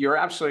 but you're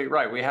absolutely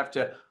right. We have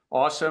to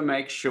also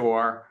make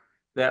sure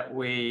that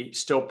we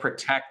still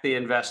protect the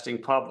investing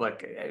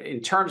public. In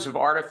terms of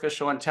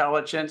artificial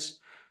intelligence,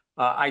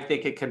 I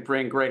think it can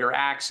bring greater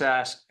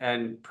access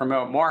and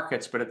promote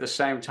markets, but at the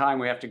same time,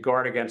 we have to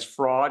guard against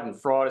fraud, and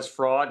fraud is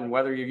fraud. And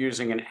whether you're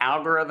using an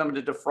algorithm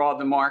to defraud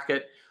the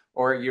market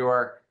or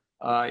your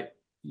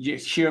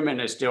human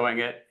is doing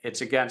it,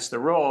 it's against the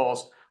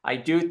rules. I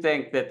do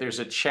think that there's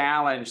a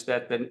challenge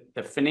that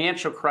the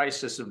financial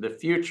crisis of the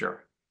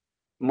future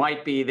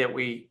might be that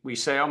we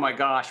say, oh my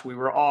gosh, we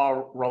were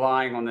all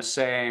relying on the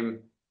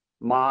same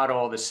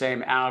model, the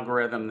same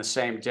algorithm, the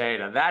same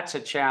data. That's a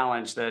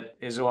challenge that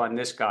is on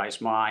this guy's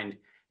mind,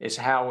 is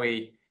how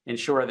we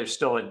ensure there's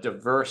still a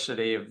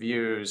diversity of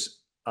views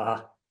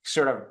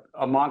sort of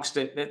amongst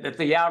it, that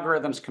the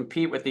algorithms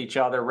compete with each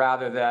other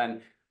rather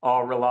than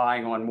all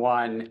relying on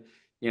one,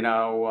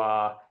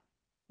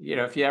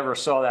 if you ever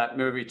saw that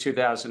movie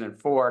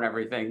 2004 and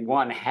everything,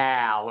 one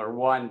HAL or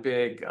one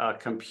big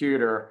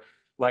computer,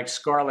 like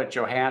Scarlett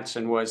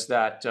Johansson was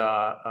that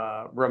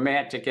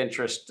romantic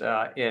interest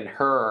in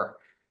her.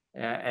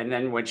 And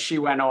then when she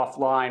went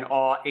offline,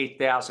 all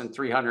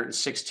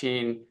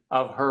 8,316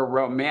 of her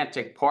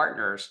romantic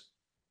partners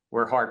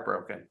were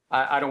heartbroken.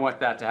 I don't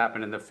want that to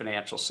happen in the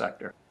financial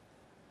sector.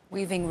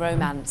 Weaving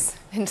romance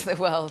into the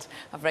world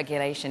of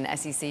regulation,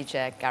 SEC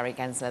Chair Gary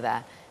Gensler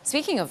there.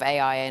 Speaking of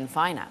AI in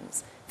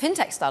finance,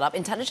 fintech startup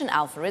Intelligent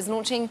Alpha is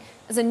launching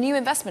as a new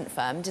investment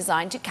firm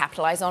designed to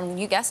capitalize on,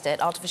 you guessed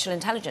it, artificial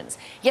intelligence.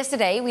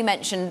 Yesterday, we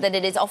mentioned that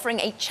it is offering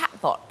a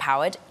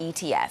chatbot-powered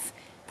ETF,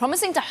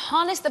 promising to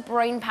harness the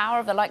brain power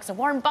of the likes of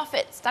Warren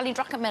Buffett, Stanley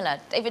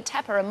Druckenmiller, David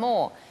Tepper, and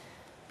more.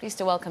 Pleased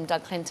to welcome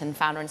Doug Clinton,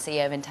 founder and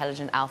CEO of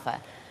Intelligent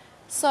Alpha.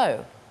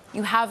 So,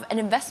 you have an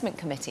investment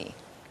committee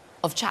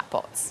of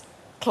chatbots,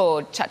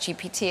 Claude,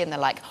 ChatGPT, and the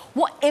like.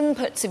 What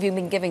inputs have you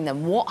been giving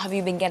them? What have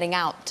you been getting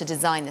out to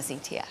design this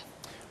ETF?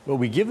 Well,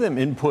 we give them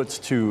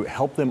inputs to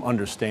help them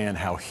understand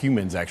how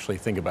humans actually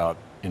think about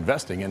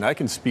investing. And I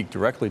can speak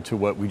directly to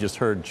what we just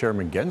heard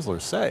Chairman Gensler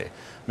say. I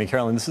mean,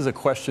 Carolyn, this is a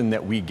question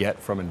that we get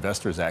from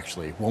investors,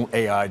 actually. Won't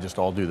AI just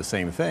all do the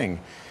same thing?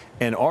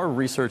 And our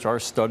research, our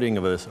studying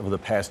of this over the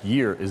past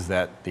year is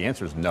that the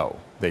answer is no,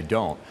 they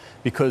don't.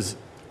 Because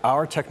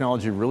our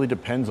technology really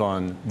depends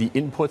on the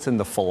inputs and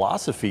the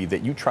philosophy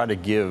that you try to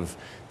give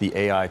the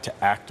AI to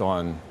act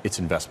on its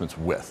investments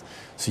with.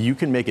 So you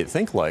can make it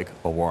think like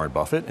a Warren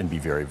Buffett and be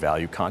very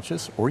value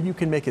conscious, or you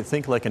can make it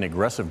think like an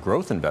aggressive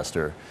growth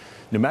investor.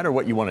 No matter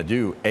what you want to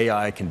do,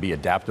 AI can be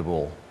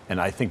adaptable.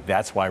 And I think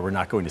that's why we're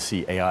not going to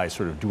see AI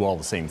sort of do all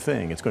the same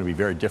thing. It's going to be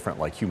very different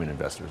like human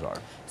investors are.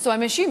 So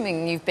I'm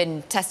assuming you've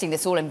been testing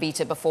this all in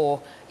beta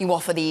before you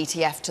offer the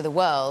ETF to the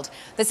world.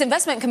 This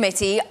investment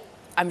committee,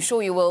 I'm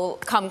sure you will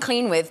come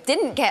clean with,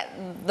 didn't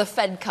get the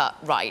Fed cut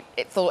right.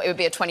 It thought it would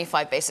be a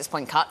 25 basis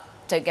point cut.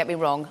 Don't get me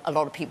wrong, a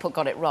lot of people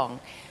got it wrong.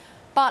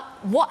 But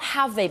what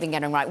have they been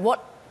getting right?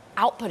 What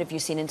output have you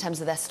seen in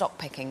terms of their stock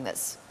picking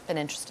that's been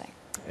interesting?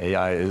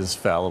 AI is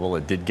fallible.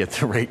 It did get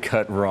the rate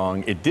cut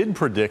wrong. It did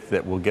predict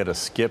that we'll get a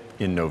skip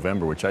in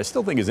November, which I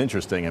still think is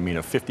interesting. I mean,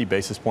 a 50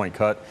 basis point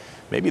cut.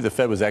 Maybe the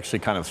Fed was actually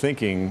kind of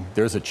thinking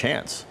there's a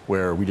chance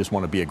where we just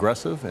want to be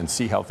aggressive and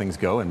see how things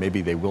go, and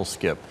maybe they will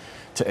skip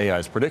to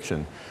AI's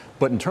prediction.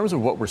 But in terms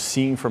of what we're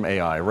seeing from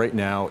AI right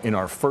now, in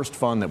our first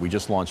fund that we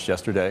just launched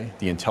yesterday,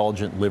 the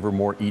Intelligent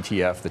Livermore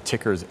ETF, the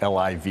ticker is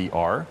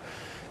LIVR,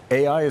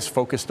 AI is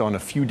focused on a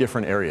few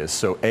different areas.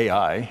 So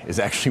AI is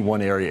actually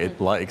one area it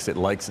likes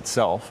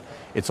itself.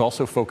 It's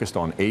also focused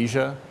on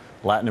Asia,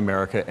 Latin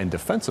America, and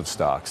defensive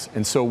stocks.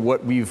 And so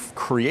what we've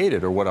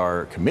created, or what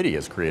our committee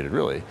has created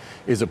really,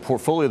 is a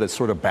portfolio that's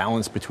sort of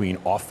balanced between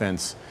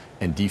offense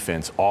and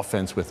defense.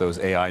 Offense with those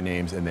AI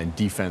names, and then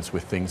defense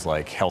with things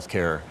like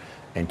healthcare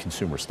and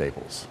consumer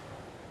staples.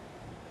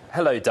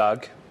 Hello,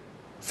 Doug.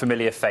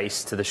 Familiar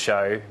face to the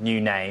show, new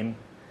name.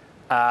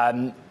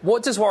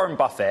 What does Warren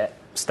Buffett,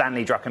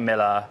 Stanley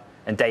Druckenmiller,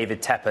 and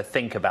David Tepper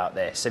think about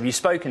this? Have you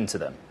spoken to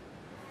them?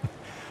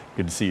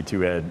 Good to see you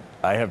too, Ed.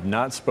 I have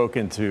not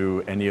spoken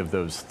to any of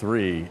those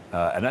three,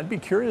 and I'd be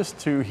curious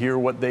to hear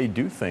what they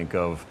do think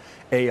of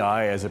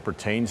AI as it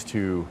pertains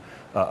to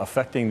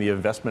affecting the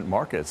investment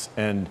markets.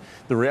 And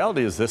the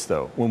reality is this,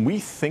 though. When we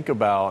think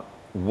about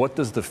what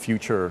does the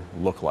future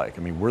look like,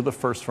 I mean, we're the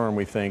first firm,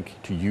 we think,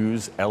 to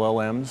use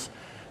LLMs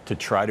to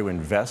try to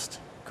invest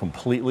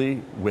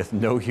completely with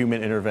no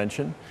human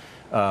intervention.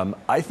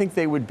 I think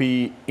they would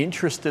be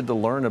interested to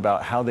learn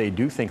about how they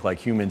do think like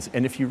humans.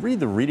 And if you read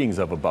the readings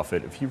of a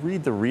Buffett, if you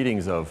read the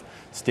readings of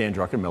Stan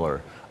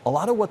Druckenmiller, a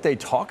lot of what they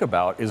talk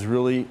about is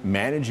really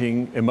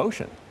managing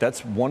emotion.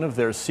 That's one of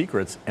their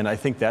secrets, and I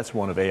think that's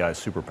one of AI's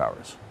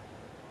superpowers.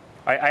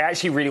 I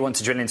actually really want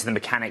to drill into the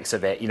mechanics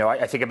of it.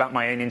 I think about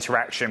my own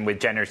interaction with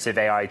generative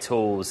AI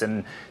tools,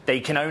 and they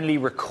can only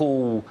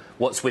recall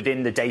what's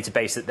within the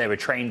database that they were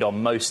trained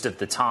on most of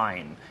the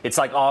time. It's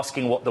like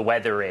asking what the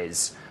weather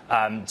is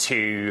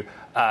to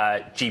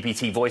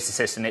GPT voice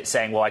assistant. It's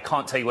saying, well, I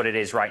can't tell you what it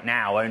is right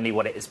now, only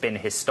what it has been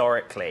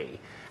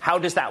historically. How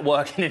does that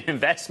work in an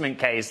investment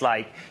case?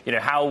 Like,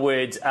 how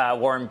would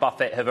Warren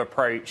Buffett have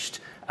approached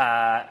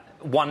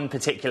one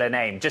particular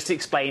name? Just to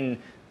explain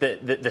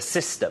the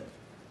system.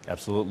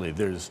 Absolutely.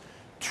 There's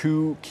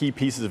two key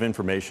pieces of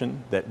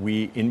information that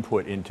we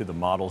input into the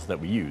models that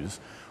we use.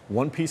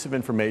 One piece of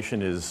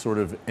information is sort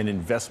of an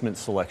investment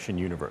selection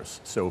universe.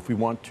 So if we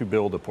want to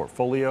build a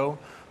portfolio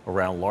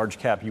around large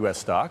cap US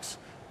stocks,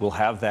 we'll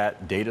have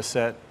that data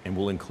set, and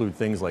we'll include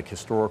things like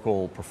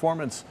historical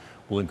performance,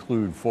 we'll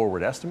include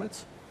forward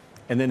estimates.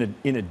 And then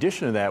in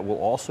addition to that, we'll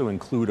also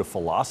include a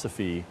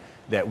philosophy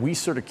that we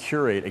sort of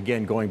curate,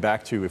 again, going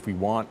back to if we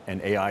want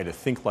an AI to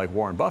think like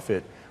Warren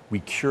Buffett, we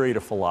curate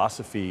a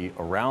philosophy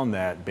around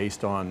that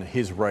based on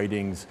his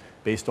writings,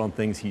 based on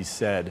things he's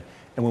said.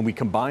 And when we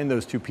combine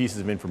those two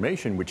pieces of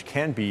information, which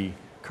can be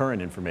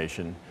current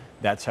information,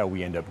 that's how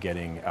we end up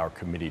getting our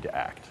committee to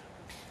act.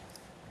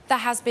 There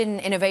has been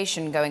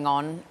innovation going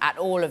on at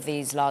all of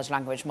these large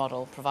language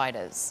model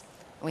providers.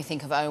 And we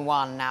think of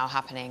O1 now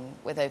happening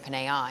with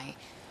OpenAI,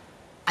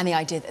 and the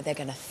idea that they're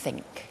going to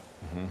think.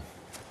 Mm-hmm.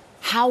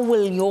 How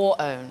will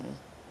your own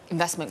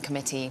investment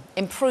committee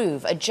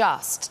improve,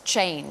 adjust,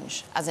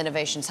 change as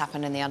innovations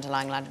happen in the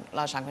underlying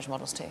large language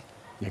models too?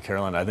 Yeah,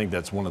 Caroline, I think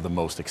that's one of the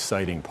most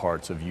exciting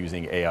parts of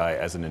using AI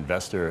as an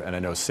investor. And I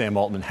know Sam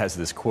Altman has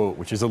this quote,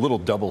 which is a little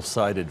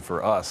double-sided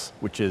for us,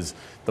 which is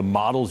the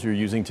models you're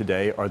using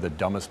today are the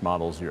dumbest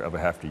models you ever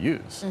have to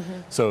use.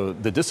 Mm-hmm. So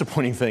the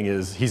disappointing thing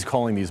is he's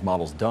calling these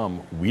models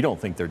dumb. We don't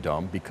think they're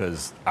dumb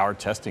because our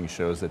testing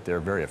shows that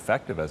they're very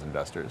effective as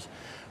investors.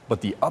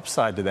 But the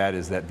upside to that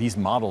is that these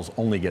models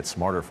only get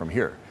smarter from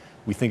here.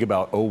 We think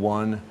about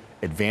O1,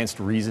 advanced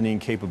reasoning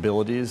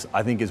capabilities.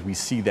 I think as we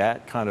see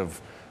that kind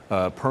of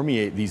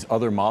permeate these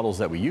other models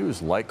that we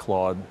use, like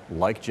Claude,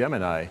 like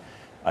Gemini,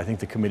 I think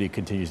the committee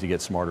continues to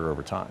get smarter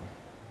over time.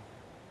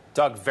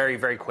 Doug, very,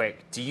 very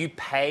quick. Do you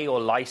pay or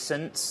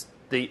license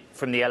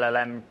from the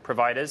LLM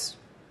providers?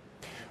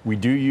 We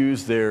do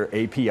use their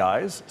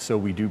APIs, so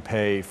we do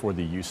pay for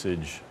the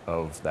usage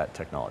of that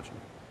technology.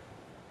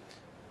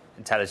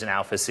 Intelligent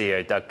Alpha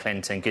CEO Doug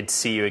Clinton, good to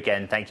see you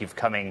again. Thank you for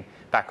coming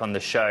back on the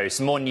show.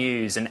 Some more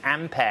news. And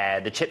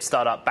Ampere, the chip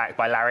startup backed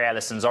by Larry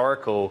Ellison's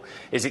Oracle,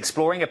 is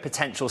exploring a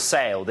potential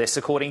sale. This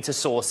according to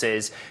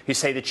sources who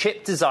say the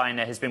chip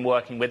designer has been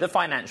working with a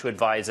financial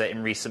advisor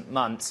in recent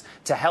months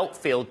to help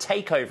field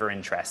takeover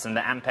interest, and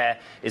that Ampere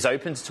is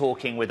open to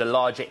talking with a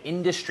larger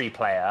industry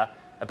player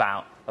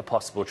about a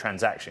possible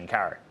transaction.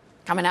 Caro.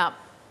 Coming up,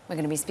 we're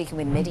going to be speaking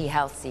with MIDI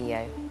Health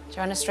CEO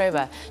Joanna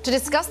Strober to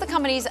discuss the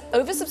company's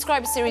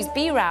oversubscribed Series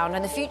B round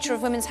and the future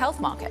of women's health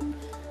market.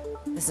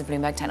 This is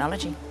Bloomberg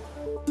Technology.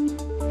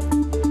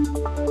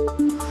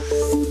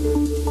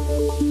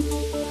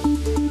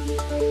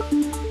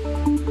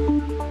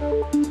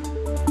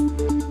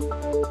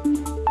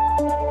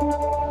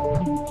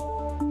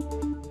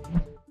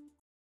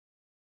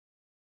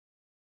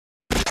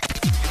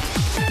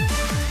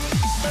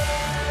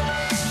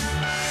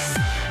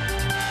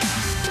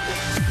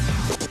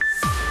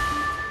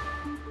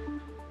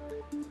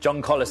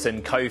 John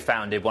Collison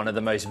co-founded one of the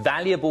most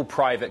valuable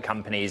private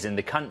companies in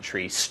the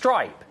country,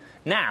 Stripe.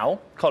 Now,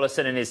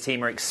 Collison and his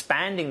team are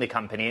expanding the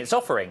company and its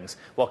offerings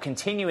while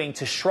continuing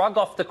to shrug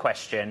off the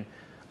question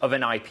of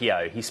an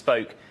IPO. He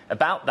spoke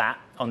about that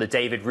on the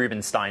David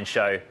Rubenstein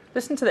show.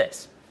 Listen to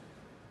this.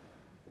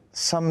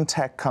 Some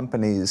tech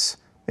companies,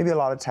 maybe a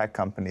lot of tech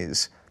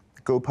companies,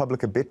 go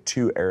public a bit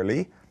too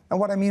early. And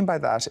what I mean by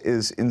that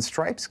is in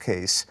Stripe's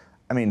case,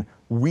 I mean,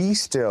 we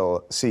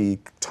still see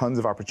tons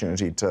of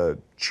opportunity to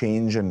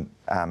change and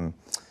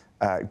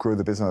grow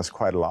the business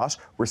quite a lot.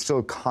 We're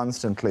still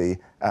constantly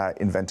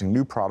inventing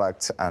new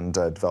products and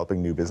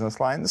developing new business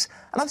lines.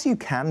 And obviously you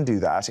can do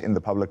that in the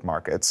public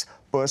markets,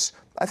 but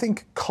I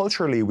think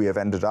culturally we have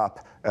ended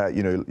up,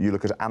 you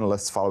look at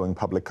analysts following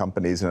public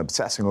companies and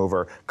obsessing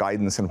over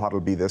guidance and what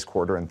will be this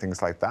quarter and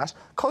things like that.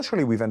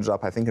 Culturally we've ended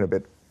up, I think, in a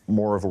bit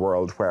more of a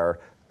world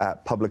where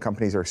public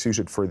companies are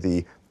suited for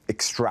the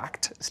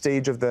extract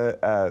stage of the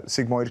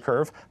sigmoid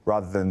curve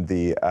rather than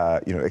the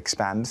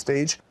expand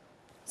stage.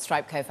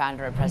 Stripe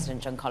co-founder and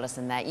president John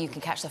Collison there. You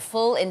can catch the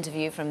full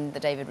interview from the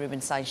David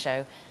Rubenstein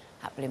show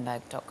at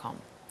Bloomberg.com.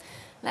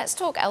 Let's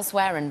talk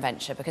elsewhere in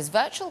venture, because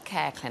virtual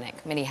care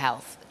clinic MIDI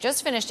Health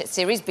just finished its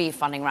Series B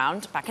funding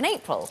round back in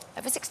April.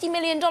 Over $60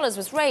 million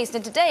was raised,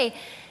 and today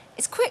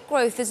its quick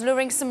growth is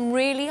luring some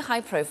really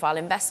high-profile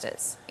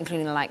investors,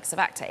 including the likes of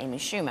actor Amy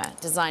Schumer,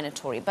 designer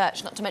Tory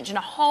Burch, not to mention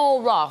a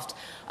whole raft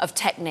of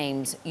tech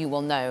names you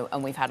will know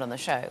and we've had on the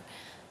show.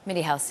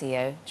 MIDI Health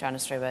CEO Joanna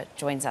Strober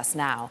joins us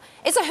now.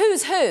 It's a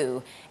who's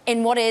who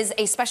in what is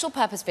a special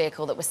purpose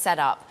vehicle that was set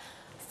up.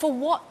 For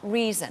what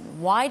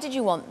reason? Why did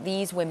you want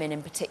these women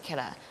in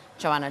particular,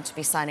 Joanna, to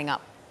be signing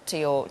up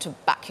to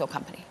back your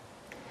company?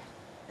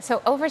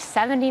 So over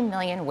 70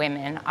 million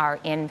women are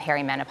in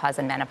perimenopause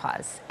and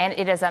menopause, and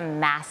it is a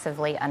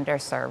massively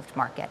underserved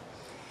market.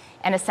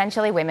 And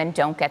essentially, women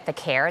don't get the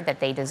care that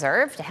they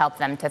deserve to help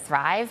them to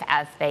thrive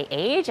as they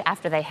age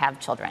after they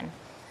have children.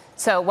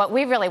 So what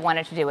we really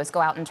wanted to do was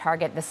go out and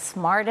target the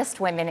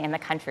smartest women in the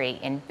country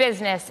in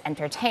business,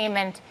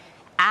 entertainment,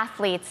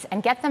 athletes,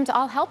 and get them to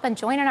all help and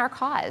join in our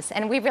cause.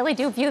 And we really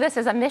do view this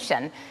as a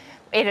mission.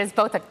 It is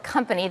both a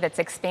company that's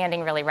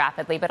expanding really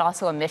rapidly, but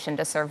also a mission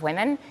to serve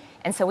women.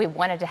 And so we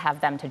wanted to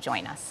have them to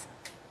join us.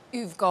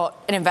 You've got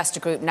an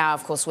investor group now,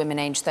 of course, women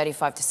aged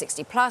 35 to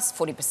 60 plus,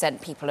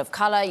 40% people of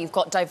color. You've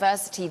got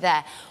diversity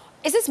there.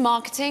 Is this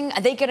marketing?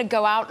 Are they going to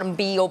go out and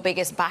be your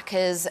biggest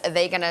backers? Are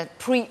they going to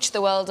preach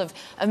the world of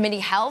Mini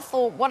Health?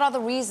 Or what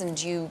other reason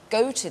do you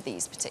go to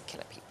these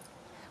particular people?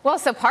 Well,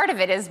 so part of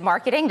it is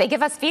marketing. They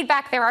give us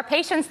feedback. They're our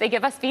patients. They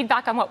give us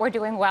feedback on what we're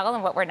doing well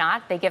and what we're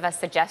not. They give us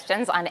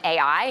suggestions on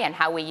AI and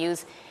how we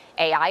use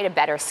AI to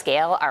better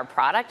scale our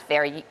product.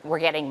 We're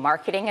getting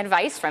marketing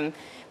advice from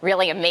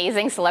really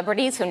amazing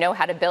celebrities who know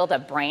how to build a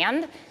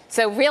brand.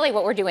 So really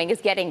what we're doing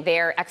is getting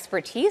their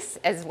expertise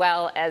as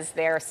well as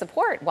their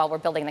support while we're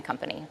building the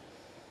company.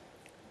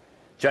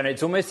 Joanna,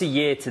 it's almost a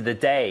year to the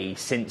day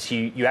since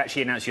you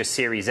actually announced your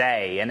Series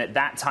A, and at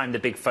that time the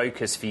big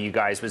focus for you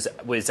guys was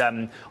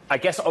I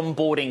guess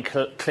onboarding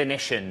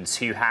clinicians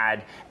who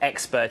had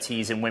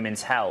expertise in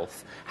women's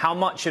health. How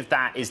much of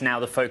that is now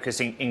the focus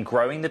in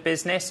growing the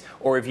business,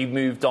 or have you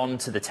moved on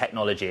to the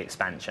technology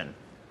expansion?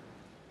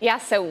 Yeah,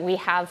 so we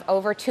have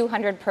over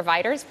 200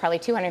 providers, probably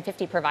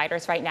 250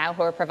 providers right now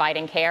who are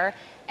providing care,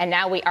 and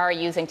now we are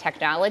using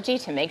technology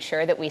to make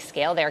sure that we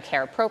scale their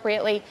care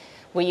appropriately.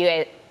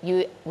 We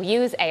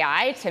use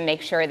AI to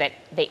make sure that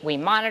we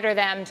monitor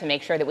them, to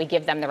make sure that we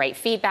give them the right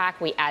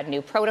feedback. We add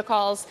new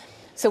protocols.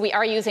 So we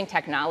are using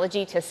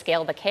technology to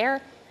scale the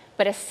care.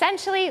 But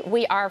essentially,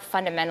 we are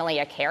fundamentally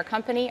a care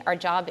company. Our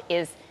job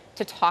is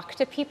to talk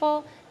to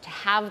people, to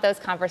have those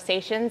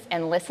conversations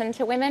and listen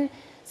to women.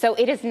 So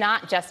it is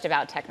not just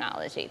about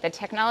technology. The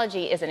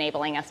technology is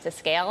enabling us to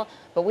scale,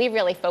 but we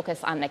really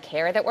focus on the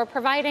care that we're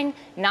providing,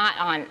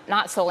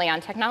 not solely on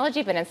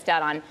technology, but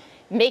instead on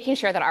making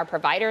sure that our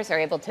providers are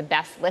able to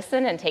best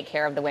listen and take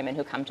care of the women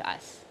who come to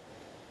us.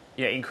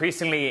 Yeah,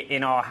 increasingly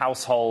in our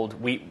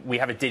household, we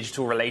have a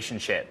digital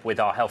relationship with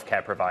our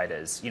healthcare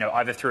providers,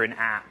 either through an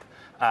app.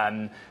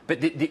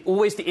 But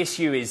always the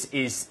issue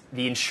is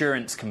the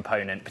insurance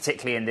component,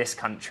 particularly in this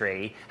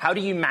country. How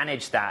do you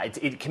manage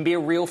that? It can be a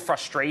real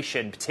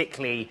frustration,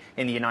 particularly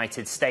in the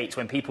United States,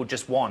 when people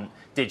just want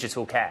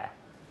digital care.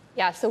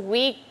 Yeah, so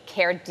we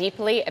care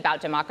deeply about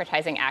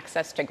democratizing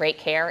access to great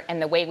care,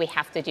 and the way we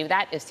have to do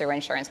that is through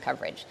insurance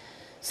coverage.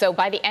 So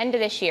by the end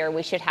of this year,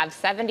 we should have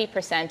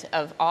 70%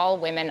 of all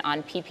women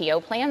on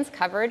PPO plans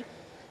covered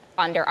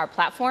under our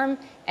platform,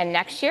 and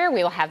next year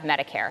we will have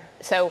Medicare.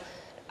 So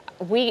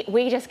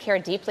we just care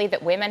deeply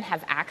that women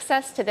have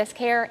access to this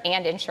care,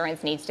 and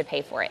insurance needs to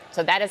pay for it.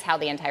 So that is how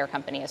the entire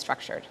company is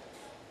structured.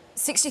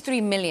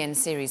 63 million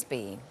Series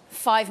B,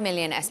 5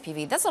 million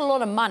SPV. That's a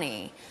lot of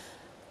money.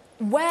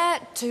 Where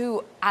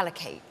to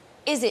allocate?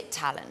 Is it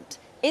talent?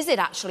 Is it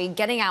actually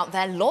getting out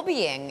there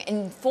lobbying,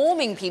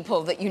 informing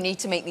people that you need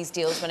to make these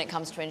deals when it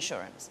comes to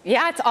insurance?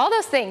 Yeah, it's all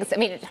those things. I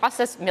mean, it costs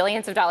us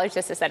millions of dollars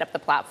just to set up the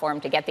platform,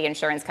 to get the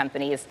insurance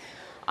companies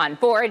on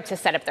board, to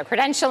set up the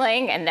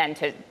credentialing, and then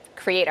to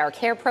create our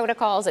care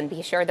protocols and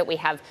be sure that we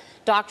have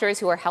doctors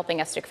who are helping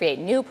us to create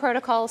new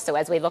protocols. So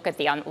as we look at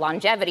the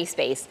longevity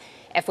space,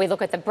 if we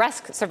look at the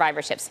breast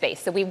survivorship space,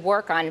 so we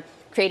work on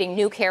creating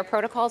new care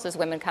protocols as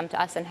women come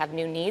to us and have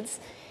new needs,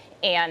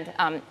 and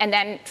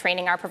then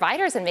training our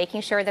providers and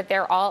making sure that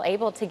they're all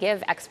able to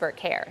give expert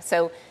care.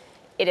 So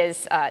it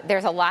is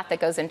there's a lot that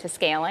goes into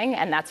scaling,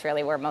 and that's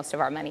really where most of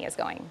our money is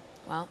going.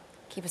 Well,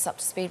 keep us up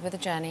to speed with the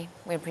journey.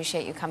 We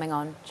appreciate you coming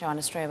on,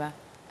 Joanna Strober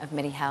of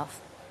Mini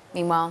Health.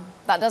 Meanwhile,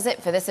 that does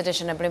it for this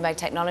edition of Bloomberg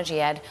Technology,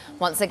 Ed.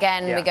 Once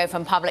again, we go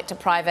from public to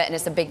private, and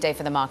it's a big day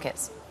for the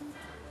markets.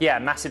 Yeah,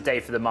 massive day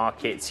for the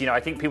markets. I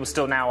think people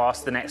still now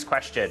ask the next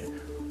question.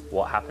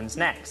 What happens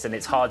next? And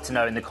it's hard to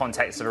know in the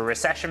context of a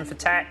recession for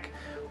tech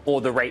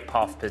or the rate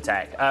path for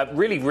tech.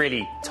 Really,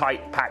 really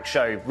tight, packed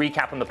show.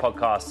 Recap on the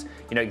podcast.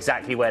 You know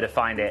exactly where to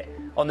find it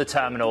on the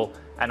terminal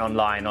and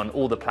online on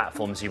all the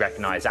platforms you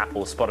recognize,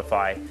 Apple,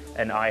 Spotify,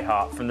 and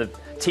iHeart. From the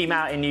team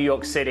out in New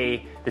York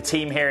City, the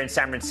team here in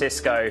San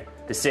Francisco,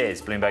 this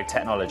is Bloomberg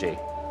Technology.